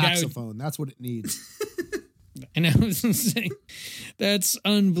fucking I mean, that would- saxophone. That's what it needs. And I was saying, that's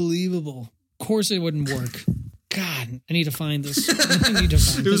unbelievable. Of course, it wouldn't work. God, I need to find this. I need to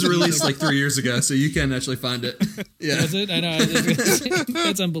find it was this. released like 3 years ago, so you can actually find it. Yeah. Was it? I know.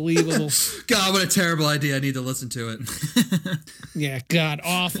 That's unbelievable. God, what a terrible idea. I need to listen to it. Yeah, God,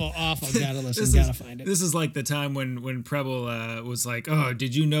 awful. Gotta listen. This Gotta is- find it. This is like the time when Preble was like, "Oh,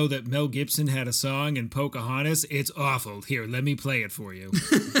 did you know that Mel Gibson had a song in Pocahontas? It's awful. Here, let me play it for you."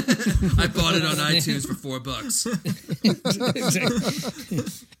 I bought it on iTunes for $4. Exactly.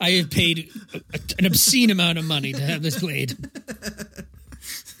 I have paid an obscene amount of money to have this played.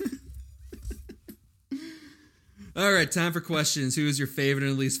 All right, time for questions. Who is your favorite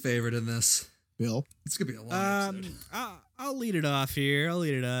and least favorite in this? Bill. It's going to be a long episode. I'll lead it off here.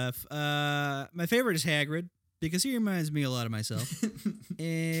 My favorite is Hagrid because he reminds me a lot of myself.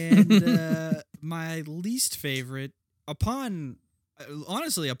 And my least favorite, upon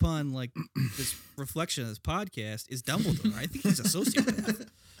like this reflection of this podcast, is Dumbledore. I think he's a sociopath.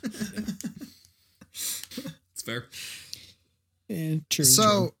 It's fair. Yeah, true.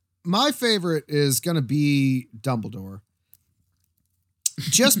 So my favorite is going to be Dumbledore.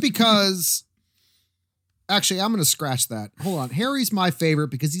 Just because... Actually, I'm going to scratch that. Hold on. Harry's my favorite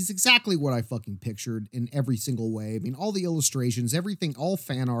because he's exactly what I fucking pictured in every single way. I mean, all the illustrations, everything, all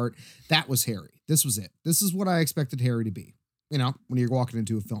fan art, that was Harry. This was it. This is what I expected Harry to be, you know, when you're walking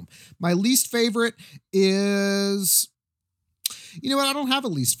into a film. My least favorite is... You know what? I don't have a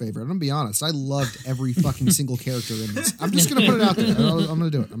least favorite. I'm going to be honest. I loved every fucking single character in this. I'm just going to put it out there. I'm going to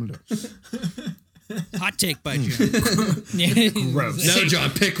do it. Hot take by John. Yeah. Gross. No, John,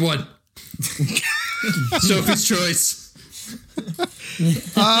 pick one. Sophie's choice.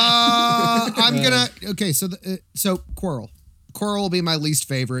 I'm gonna okay. So Quirrell will be my least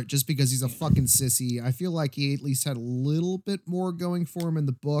favorite just because he's a fucking sissy. I feel like he at least had a little bit more going for him in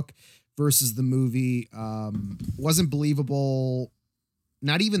the book versus the movie. Wasn't believable.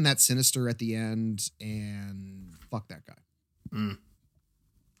 Not even that sinister at the end. And fuck that guy.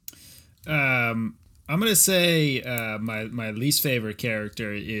 I'm gonna say my least favorite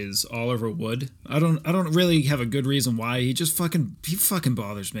character is Oliver Wood. I don't really have a good reason why. He fucking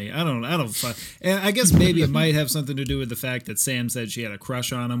bothers me. And I guess maybe it might have something to do with the fact that Sam said she had a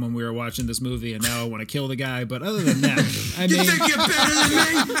crush on him when we were watching this movie, and now I want to kill the guy. But other than that, I mean, Think you're better than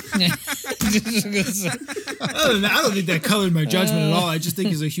me? other than that, I don't think that colored my judgment at all. I just think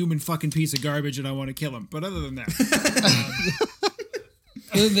he's a human fucking piece of garbage, and I want to kill him. But other than that,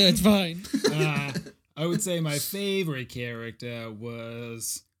 That's fine. I would say my favorite character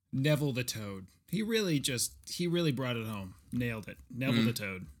was Neville the Toad. He really brought it home. Nailed it. Neville the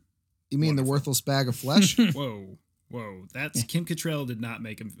Toad. You mean the worthless bag of flesh? Whoa. That's Kim Cattrall did not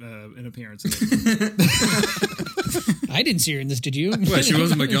make an appearance in it. I didn't see her in this, did you? What, she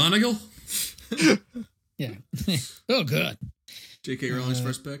wasn't McGonagall? Yeah. Oh, good. J.K. Rowling's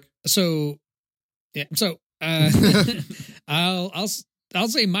first pick? So I'll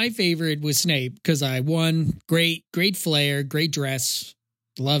say my favorite was Snape because great flair, great dress,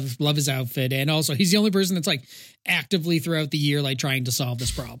 love his outfit, and also he's the only person that's like actively throughout the year like trying to solve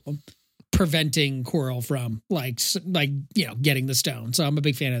this problem, preventing Quirrell from getting the stone. So I'm a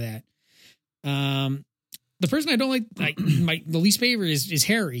big fan of that. The person I don't like the least favorite is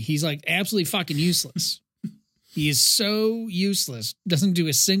Harry. He's like absolutely fucking useless. He is so useless. Doesn't do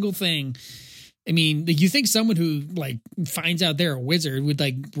a single thing. I mean, you think someone who like finds out they're a wizard would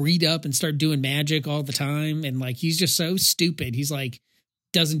like read up and start doing magic all the time, and like he's just so stupid. He's like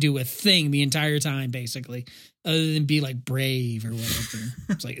doesn't do a thing the entire time, basically, other than be like brave or whatever.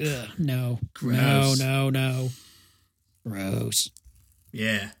 It's like, ugh, no, Gross. no, gross.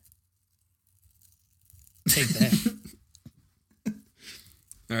 Yeah. Take that.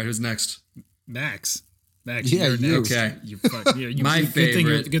 All right, who's next? Max, Yeah, you're you. next. Okay. My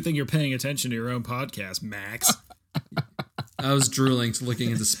favorite. Good thing you're paying attention to your own podcast, Max. I was drooling,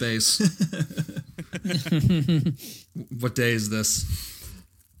 looking into space. What day is this?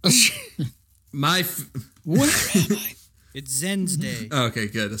 Where am I? It's Zen's day. Oh, okay,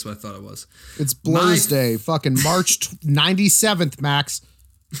 good. That's what I thought it was. It's Blur's My- Day, fucking March 97th, Max.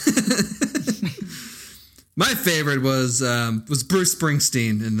 My favorite was Bruce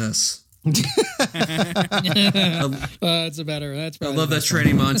Springsteen in this. That's better. That's I probably love the that best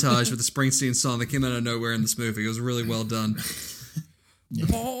training montage with the Springsteen song that came out of nowhere in this movie. It was really well done.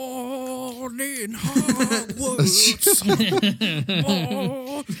 Born in Hogwarts.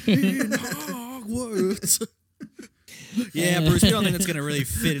 Born in Hogwarts. Yeah, Bruce, we don't think that's going to really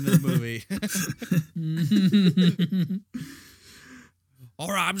fit into the movie. All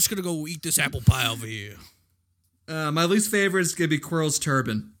right, I'm just going to go eat this apple pie over here. My least favorite is going to be Quirrell's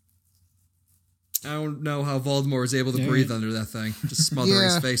turban. I don't know how Voldemort was able to breathe under that thing. Just smother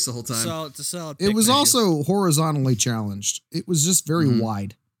his face the whole time. So it's a solid It pick, was Matthew. also horizontally challenged. It was just very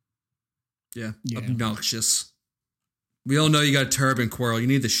wide. Yeah, Yeah. obnoxious. We all know you got a turban, Quirrell. You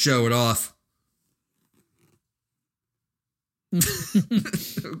need to show it off. You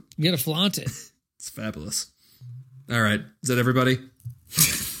gotta flaunt it. It's fabulous. All right, is that everybody?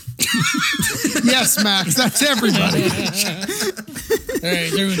 Yes, Max, that's everybody. All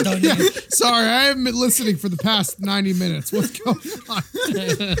right, everyone done here. Sorry, I haven't been listening for the past 90 minutes. What's going on?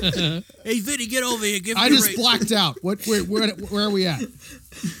 Hey, Vinny, get over here. Give me I a just rate. blacked out. Where are we at?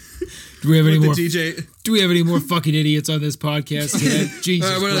 Do we have any With more? the DJ. Do we have any more fucking idiots on this podcast today? Jesus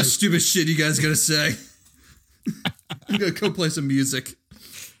All right, what other Christ. stupid shit you guys gonna say? I'm gonna go play some music.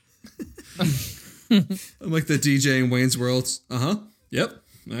 I'm like the DJ in Wayne's World. Yep.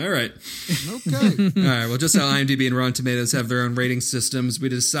 All right. Okay. All right. Well, just how IMDb and Rotten Tomatoes have their own rating systems, we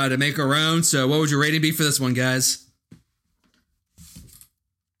decided to make our own. So, what would your rating be for this one, guys?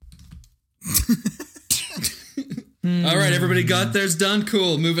 All right, everybody got theirs done.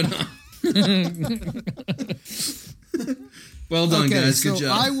 Cool. Moving on. Well done, Okay, guys. Good so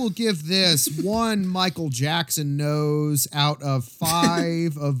job. I will give this one Michael Jackson nose out of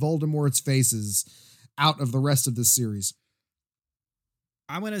 5 of Voldemort's faces out of the rest of this series.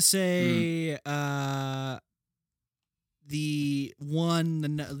 I'm going to say the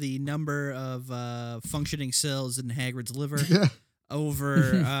number of functioning cells in Hagrid's liver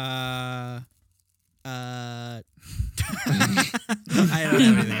over I don't have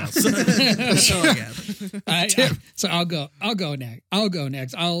anything else. That's all I got. So I'll go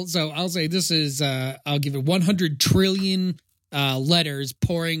next. I'll say this is I'll give it 100 trillion letters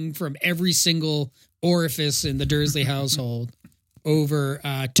pouring from every single orifice in the Dursley household over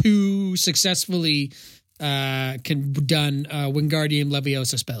 2 successfully done Wingardium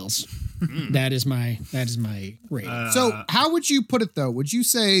Leviosa spells. That is my rating. So how would you put it, though? Would you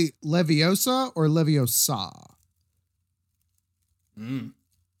say Leviosa or Leviosa?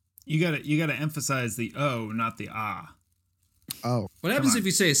 You gotta emphasize the O, not the ah. Oh, What happens on. if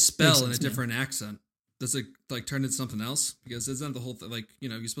you say a spell in a sense, yeah. different accent? Does it like turn into something else? Because isn't the whole thing like, you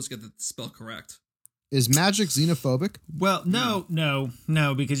know, you're supposed to get the spell correct. is magic xenophobic? Well, no,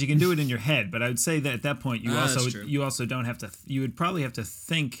 because you can do it in your head. But I would say that at that point, That's true. you also don't have to. You would probably have to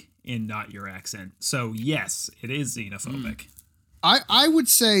think in not your accent. So yes, it is xenophobic. I would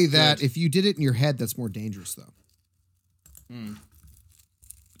say that if you did it in your head, that's more dangerous, though.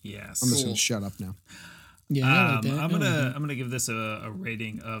 Yes. I'm just Cool. gonna shut up now. Yeah, I like that. I'm gonna give this a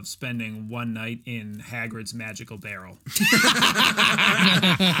rating of spending one night in Hagrid's magical barrel.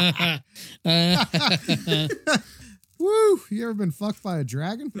 Woo! You ever been fucked by a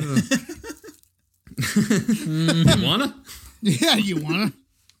dragon? Wanna? Yeah, you wanna.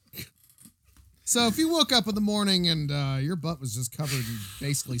 So if you woke up in the morning and your butt was just covered in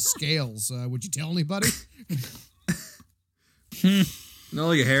basically scales, would you tell anybody? And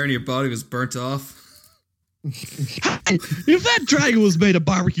all your hair in your body was burnt off. If that dragon was made of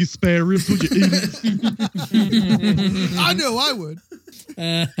barbecue spare ribs, would you eat it? I know I would.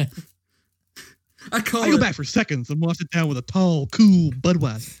 I call I go it back for seconds and wash it down with a tall, cool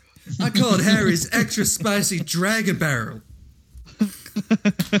Budweiser. I call it Harry's extra spicy dragon barrel.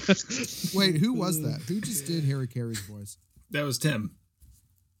 Wait, who was that? Who just did Harry Carey's voice? That was Tim.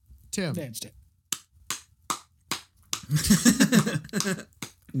 Tim. That's it.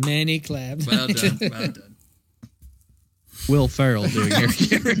 Many claps. Well done. Well done. Will Ferrell doing Harry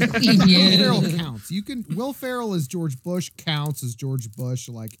Carey. Will Ferrell counts. You can. Will Ferrell as George Bush counts as George Bush.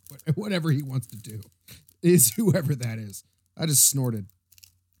 Like whatever he wants to do is whoever that is. I just snorted.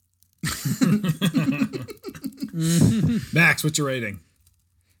 Max, what's your rating?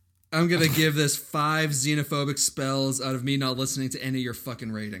 I'm gonna give this 5 xenophobic spells out of me not listening to any of your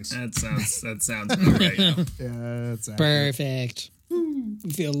fucking ratings. That sounds about right. Yeah, that's accurate. Perfect. You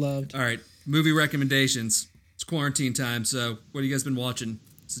feel loved. All right, movie recommendations. It's quarantine time, so what have you guys been watching?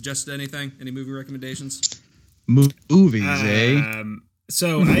 Suggested anything? Any movie recommendations? Movies, eh?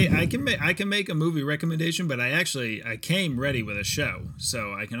 So I can make a movie recommendation, but I came ready with a show,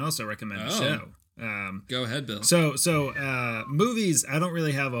 so I can also recommend a show. Go ahead, Bill. So movies, I don't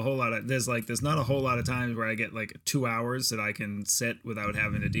really have a whole lot of. There's not a whole lot of times where I get like 2 hours that I can sit without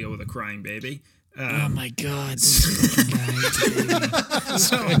having to deal with a crying baby. Oh my God. So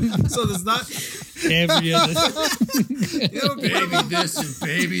there's not. Every other. Baby this and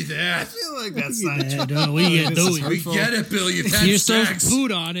baby that. I feel like that's not. We get We get it, Bill. You've had You throw sex.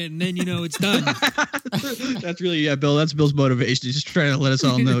 food on it, and then you know it's done. That's really, Bill. That's Bill's motivation. He's just trying to let us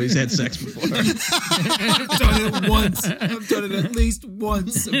all know he's had sex before. I've done it once. I've done it at least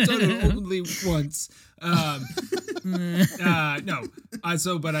once. I've done it only once. No.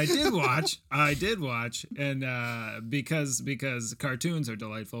 But I did watch, and because cartoons are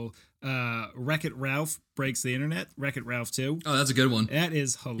delightful. Wreck-It Ralph breaks the internet. Wreck-It Ralph 2. Oh, that's a good one. That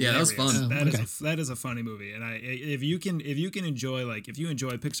is hilarious. Yeah, that was fun. That is a funny movie, and if you can enjoy if you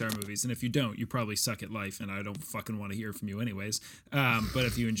enjoy Pixar movies, and if you don't, you probably suck at life, and I don't fucking want to hear from you anyways. But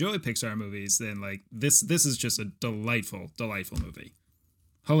if you enjoy Pixar movies, then this is just a delightful movie,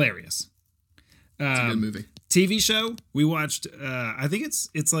 hilarious. It's a good movie. TV show we watched. I think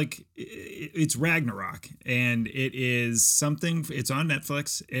it's Ragnarok, and it is something. It's on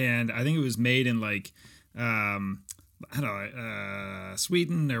Netflix, and I think it was made in I don't know,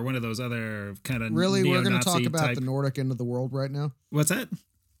 Sweden or one of those other kind of Really, we're going to talk neo-Nazi about type. the Nordic end of the world right now. What's that?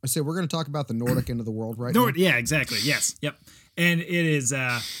 I say we're going to talk about the Nordic end of the world right now. Yeah, exactly. Yes, yep. And it is.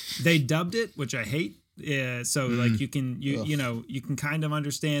 They dubbed it, which I hate. So you can kind of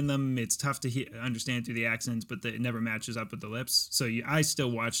understand them. It's tough to understand through the accents, but it never matches up with the lips. So I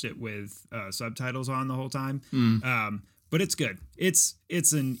still watched it with subtitles on the whole time. But it's good. It's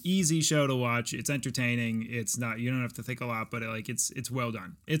an easy show to watch. It's entertaining. It's not, you don't have to think a lot, but it's well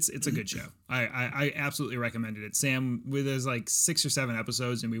done. It's a good show. I absolutely recommended it. Sam, there's 6 or 7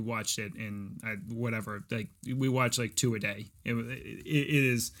 episodes, and we watched it in we watched 2 a day. It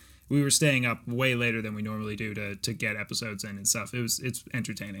is. We were staying up way later than we normally do to get episodes in and stuff. It's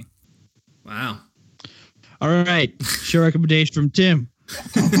entertaining. Wow. All right. Show recommendation from Tim.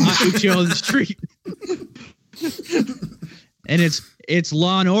 Hot show on the street. And it's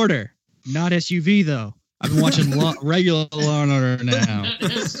Law and Order, not SUV though. I've been watching regular Law and Order now. Not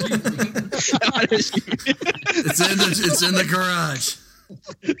SUV. It's in the garage.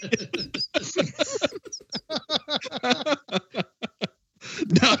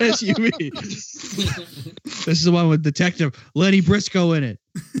 Not SUV. This is the one with Detective Lenny Briscoe in it.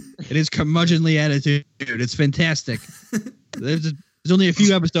 It is curmudgeonly attitude. It's fantastic. There's only a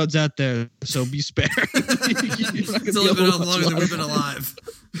few episodes out there, so be spared. It's only been on longer than we've been alive.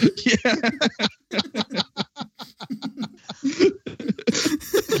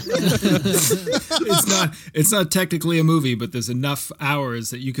 It's not technically a movie, but there's enough hours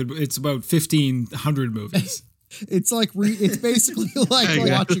that you could. It's about 1,500 movies. It's like it's basically like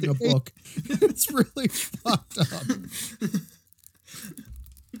watching a book. It's really fucked up.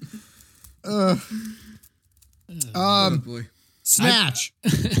 Oh boy. Snatch.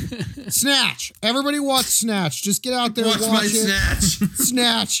 Snatch. Everybody watch Snatch. Just get out there and Watch watch my it. Snatch.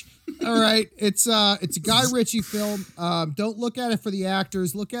 Snatch. All right. It's a Guy Ritchie film. Don't look at it for the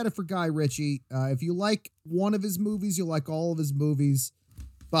actors. Look at it for Guy Ritchie. If you like one of his movies, you'll like all of his movies.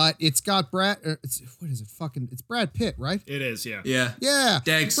 But it's got Brad. It's Brad Pitt, right? It is, yeah. Yeah. Yeah.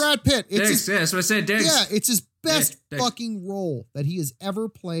 Diggs. Brad Pitt. It's Diggs. Yeah, that's what I said. Diggs. Yeah, it's his best Diggs. fucking role that he has ever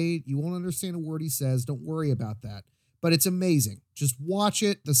played. You won't understand a word he says. Don't worry about that. But it's amazing. Just watch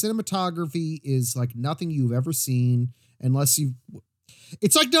it. The cinematography is like nothing you've ever seen,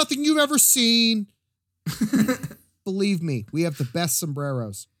 it's like nothing you've ever seen. Believe me, we have the best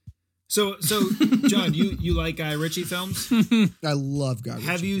sombreros. So John, you like Guy Ritchie films? I love Guy Ritchie.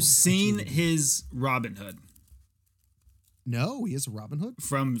 Have you films. seen his Robin Hood? No, he is a Robin Hood.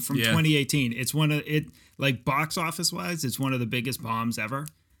 From Yeah. 2018. It's one of it like box office wise, it's one of the biggest bombs ever.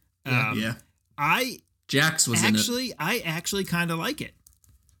 Yeah. Jax was in it. I actually kind of like it.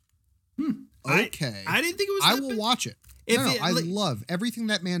 Okay. I didn't think it was. I that will bad. watch it. I love everything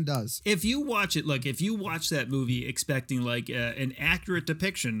that man does. If you watch it, look, if you watch that movie expecting like an accurate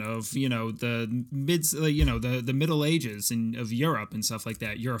depiction of the the Middle Ages and of Europe and stuff like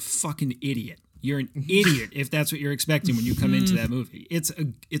that, you're a fucking idiot. You're an idiot if that's what you're expecting when you come into that movie. It's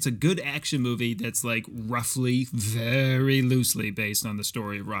a good action movie that's like roughly, very loosely based on the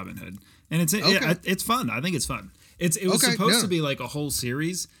story of Robin Hood, and it's fun. I think it's fun. It was supposed to be like a whole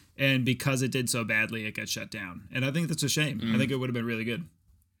series, and because it did so badly, it got shut down. And I think that's a shame. I think it would have been really good.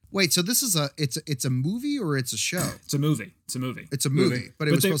 Wait, so this is it's a movie or it's a show? It's a movie. It's a movie, but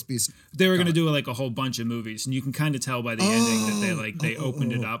it was supposed to be. They were going to do like a whole bunch of movies, and you can kind of tell by the ending that they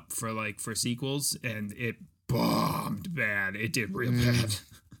opened it up for sequels, and it bombed bad. It did real bad.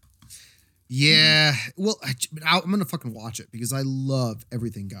 Yeah, well, I'm gonna fucking watch it because I love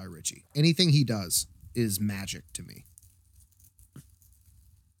everything Guy Ritchie. Anything he does is magic to me.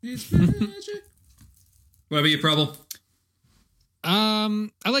 It's magic. What about you, Preble? I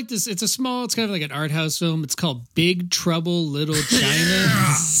like this. It's kind of like an art house film. It's called Big Trouble Little China.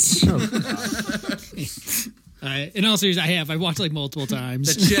 In all seriousness, I watched like multiple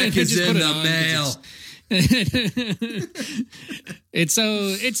times. The check is in the mail.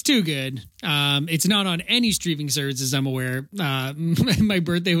 It's too good. It's not on any streaming services I'm aware. My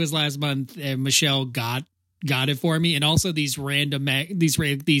birthday was last month, and Michelle got it for me, and also these random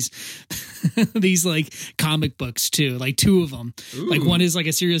these like comic books too, like two of them. Ooh. Like one is like a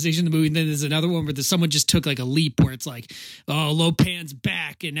serialization of the movie, and then there's another one where someone just took like a leap where it's like, oh, Lopan's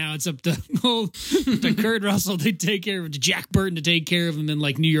back, and now it's up to Kurt Russell to take care of Jack Burton to take care of him in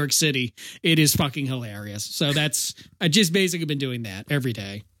like New York City. It is fucking hilarious. So I just basically been doing that every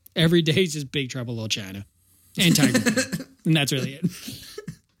day. Every day is just Big Trouble Little China and Tiger King. And that's really it.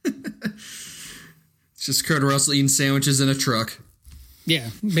 It's just Kurt Russell eating sandwiches in a truck. Yeah,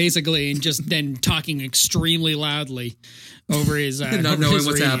 basically, and just then talking extremely loudly over his not knowing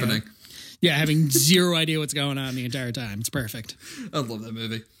what's happening. Yeah, having zero idea what's going on the entire time. It's perfect. I love that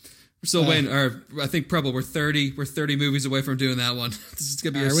movie. We're still waiting. I think probably we're 30 movies away from doing that one. This is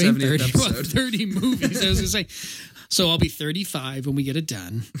gonna be our 70th episode. 30 movies. I was gonna say. So I'll be 35 when we get it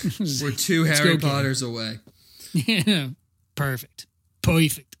done. We're 2 Harry Potters away. Yeah, perfect.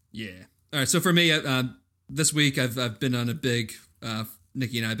 Yeah. All right, so for me, this week I've been on a big,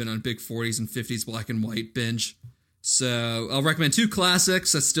 Nikki and I have been on a big 40s and 50s black and white binge. So I'll recommend 2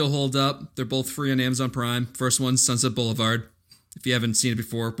 classics that still hold up. They're both free on Amazon Prime. First one's Sunset Boulevard. If you haven't seen it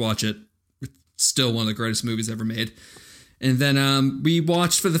before, watch it. It's still one of the greatest movies ever made. And then we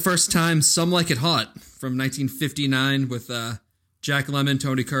watched for the first time Some Like It Hot from 1959 with Jack Lemmon,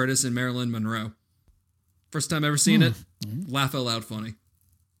 Tony Curtis, and Marilyn Monroe. First time ever seen it. Laugh out loud funny.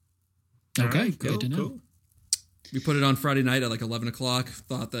 Okay, right, good to know. Cool. We put it on Friday night at like 11 o'clock.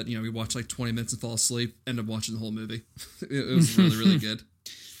 Thought that, we watched like 20 minutes and fall asleep. Ended up watching the whole movie. It was really, really good.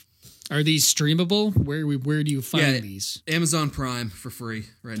 Are these streamable? Where do you find these? Amazon Prime for free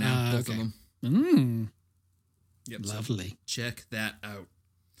right now. Both of them. Yep, Lovely. So check that out.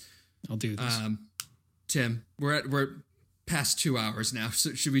 I'll do this. Tim, we're past 2 hours now.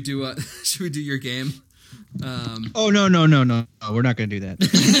 So should we do your game? No, we're not going to do that.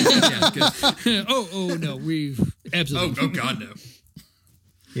 Yeah, good. oh no, we absolutely. Oh God, no.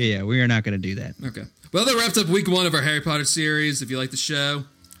 Yeah, we are not going to do that. Okay. Well, that wraps up week 1 of our Harry Potter series. If you like the show,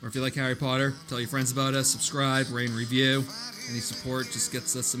 Or if you like Harry Potter, tell your friends about us, subscribe, rate, and review. Any support just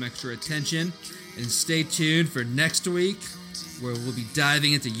gets us some extra attention. And stay tuned for next week, where we'll be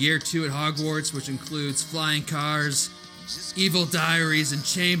diving into year 2 at Hogwarts, which includes flying cars, evil diaries, and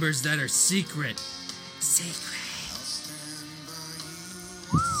chambers that are secret. Stay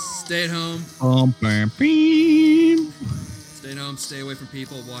at home. Stay at home, stay away from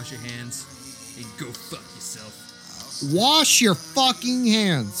people, wash your hands, and go fuck yourself. Wash your fucking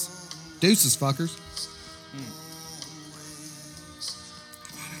hands. Deuces, fuckers.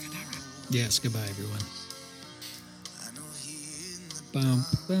 Yes, goodbye, everyone. Bum,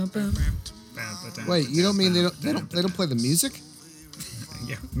 bum, bum. Wait, you don't mean they don't play the music?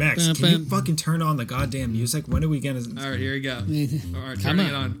 Yeah, Max, can you fucking turn on the goddamn music? When are we gonna? All right, here we go. All right, Come turning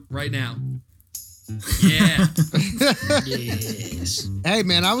it on right now. Yeah. Yes. Hey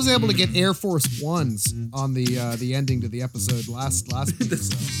man, I was able to get Air Force Ones on the ending to the episode last week.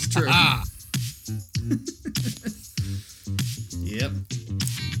 That's true. Yep.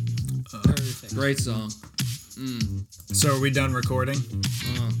 Perfect. Great song. So are we done recording?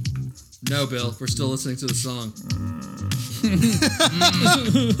 No, Bill, we're still listening to the song.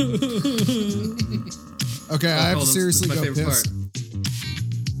 Okay, I have to Hold on, seriously this is my go favorite piss. part.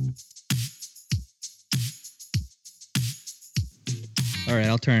 All right,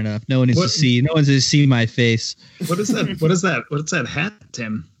 I'll turn it off. No one needs What- to see. No one needs to see my face. What is that? What is that? What's that hat,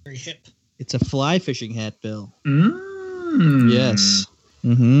 Tim? Very hip. It's a fly fishing hat, Bill. Mm. Yes.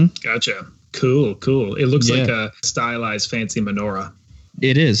 Mm-hmm. Gotcha. Cool. It looks Yeah. like a stylized fancy menorah.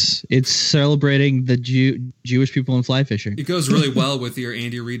 It is. It's celebrating the Jewish people in fly fishing. It goes really well with your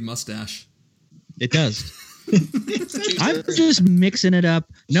Andy Reid mustache. It does. I'm just mixing it up.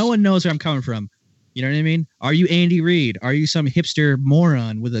 No one knows where I'm coming from. You know what I mean? Are you Andy Reid? Are you some hipster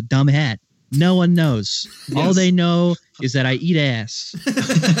moron with a dumb hat? No one knows. All they know is that I eat ass.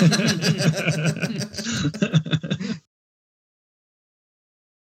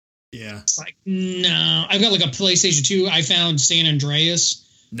 Yeah. Like, no. I've got like a PlayStation 2. I found San Andreas.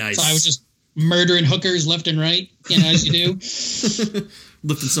 Nice. So I was just murdering hookers left and right, as you do.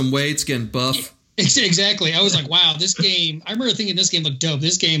 lifting some weights, getting buff. Exactly. I was like, wow, this game. I remember thinking this game looked dope.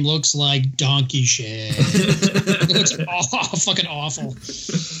 This game looks like donkey shit. It looks fucking awful.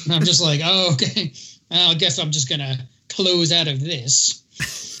 And I'm just like, oh, okay. I guess I'm just going to close out of this.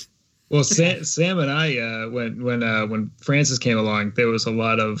 Well, Sam and I, when Francis came along, there was a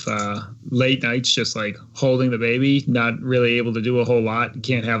lot of late nights, just like holding the baby, not really able to do a whole lot. You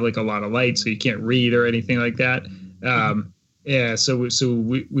can't have like a lot of light, so you can't read or anything like that. Yeah, so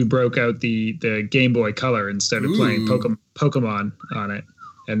we broke out the Game Boy Color and started playing Pokemon on it,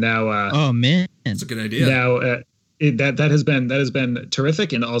 and now Oh man, That's a good idea. now that has been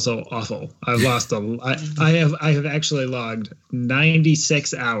terrific and also awful. I've lost I have actually logged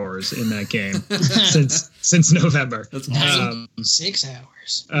 96 hours in that game since November. That's awesome. 6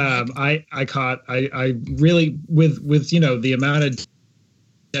 hours. I really with the amount of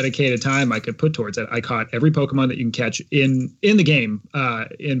dedicated time I could put towards it, I caught every Pokemon that you can catch in the game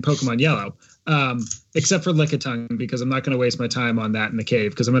in Pokemon Yellow, except for Lickitung, because I'm not going to waste my time on that in the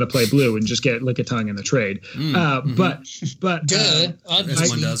cave, because I'm going to play Blue and just get Lickitung in the trade. But Duh. As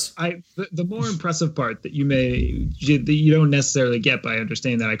one does. The more impressive part that you don't necessarily get by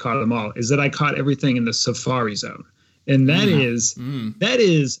understanding that I caught them all is that I caught everything in the Safari Zone, and that is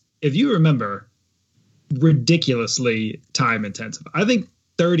if you remember, ridiculously time intensive. I think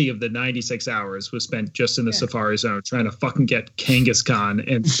 30 of the 96 hours was spent just in the Safari Zone trying to fucking get Kangaskhan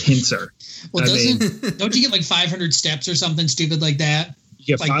and Pinsir. Well, don't you get like 500 steps or something stupid like that? You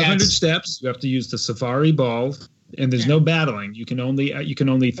get Like 500 steps. You have to use the Safari Ball, and there's no battling. You can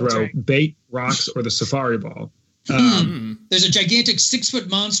only throw bait, rocks, or the Safari Ball. There's a gigantic 6-foot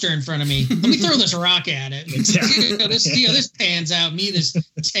monster in front of me. Let me throw this rock at it. Exactly. This pans out. Me, this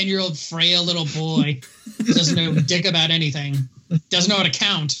 10-year-old frail little boy, doesn't know dick about anything. Doesn't know how to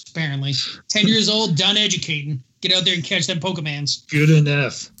count, apparently. 10 years old, done educating. Get out there and catch them Pokemans. Good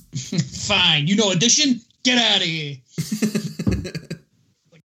enough. Fine. You know addition? Get out of here.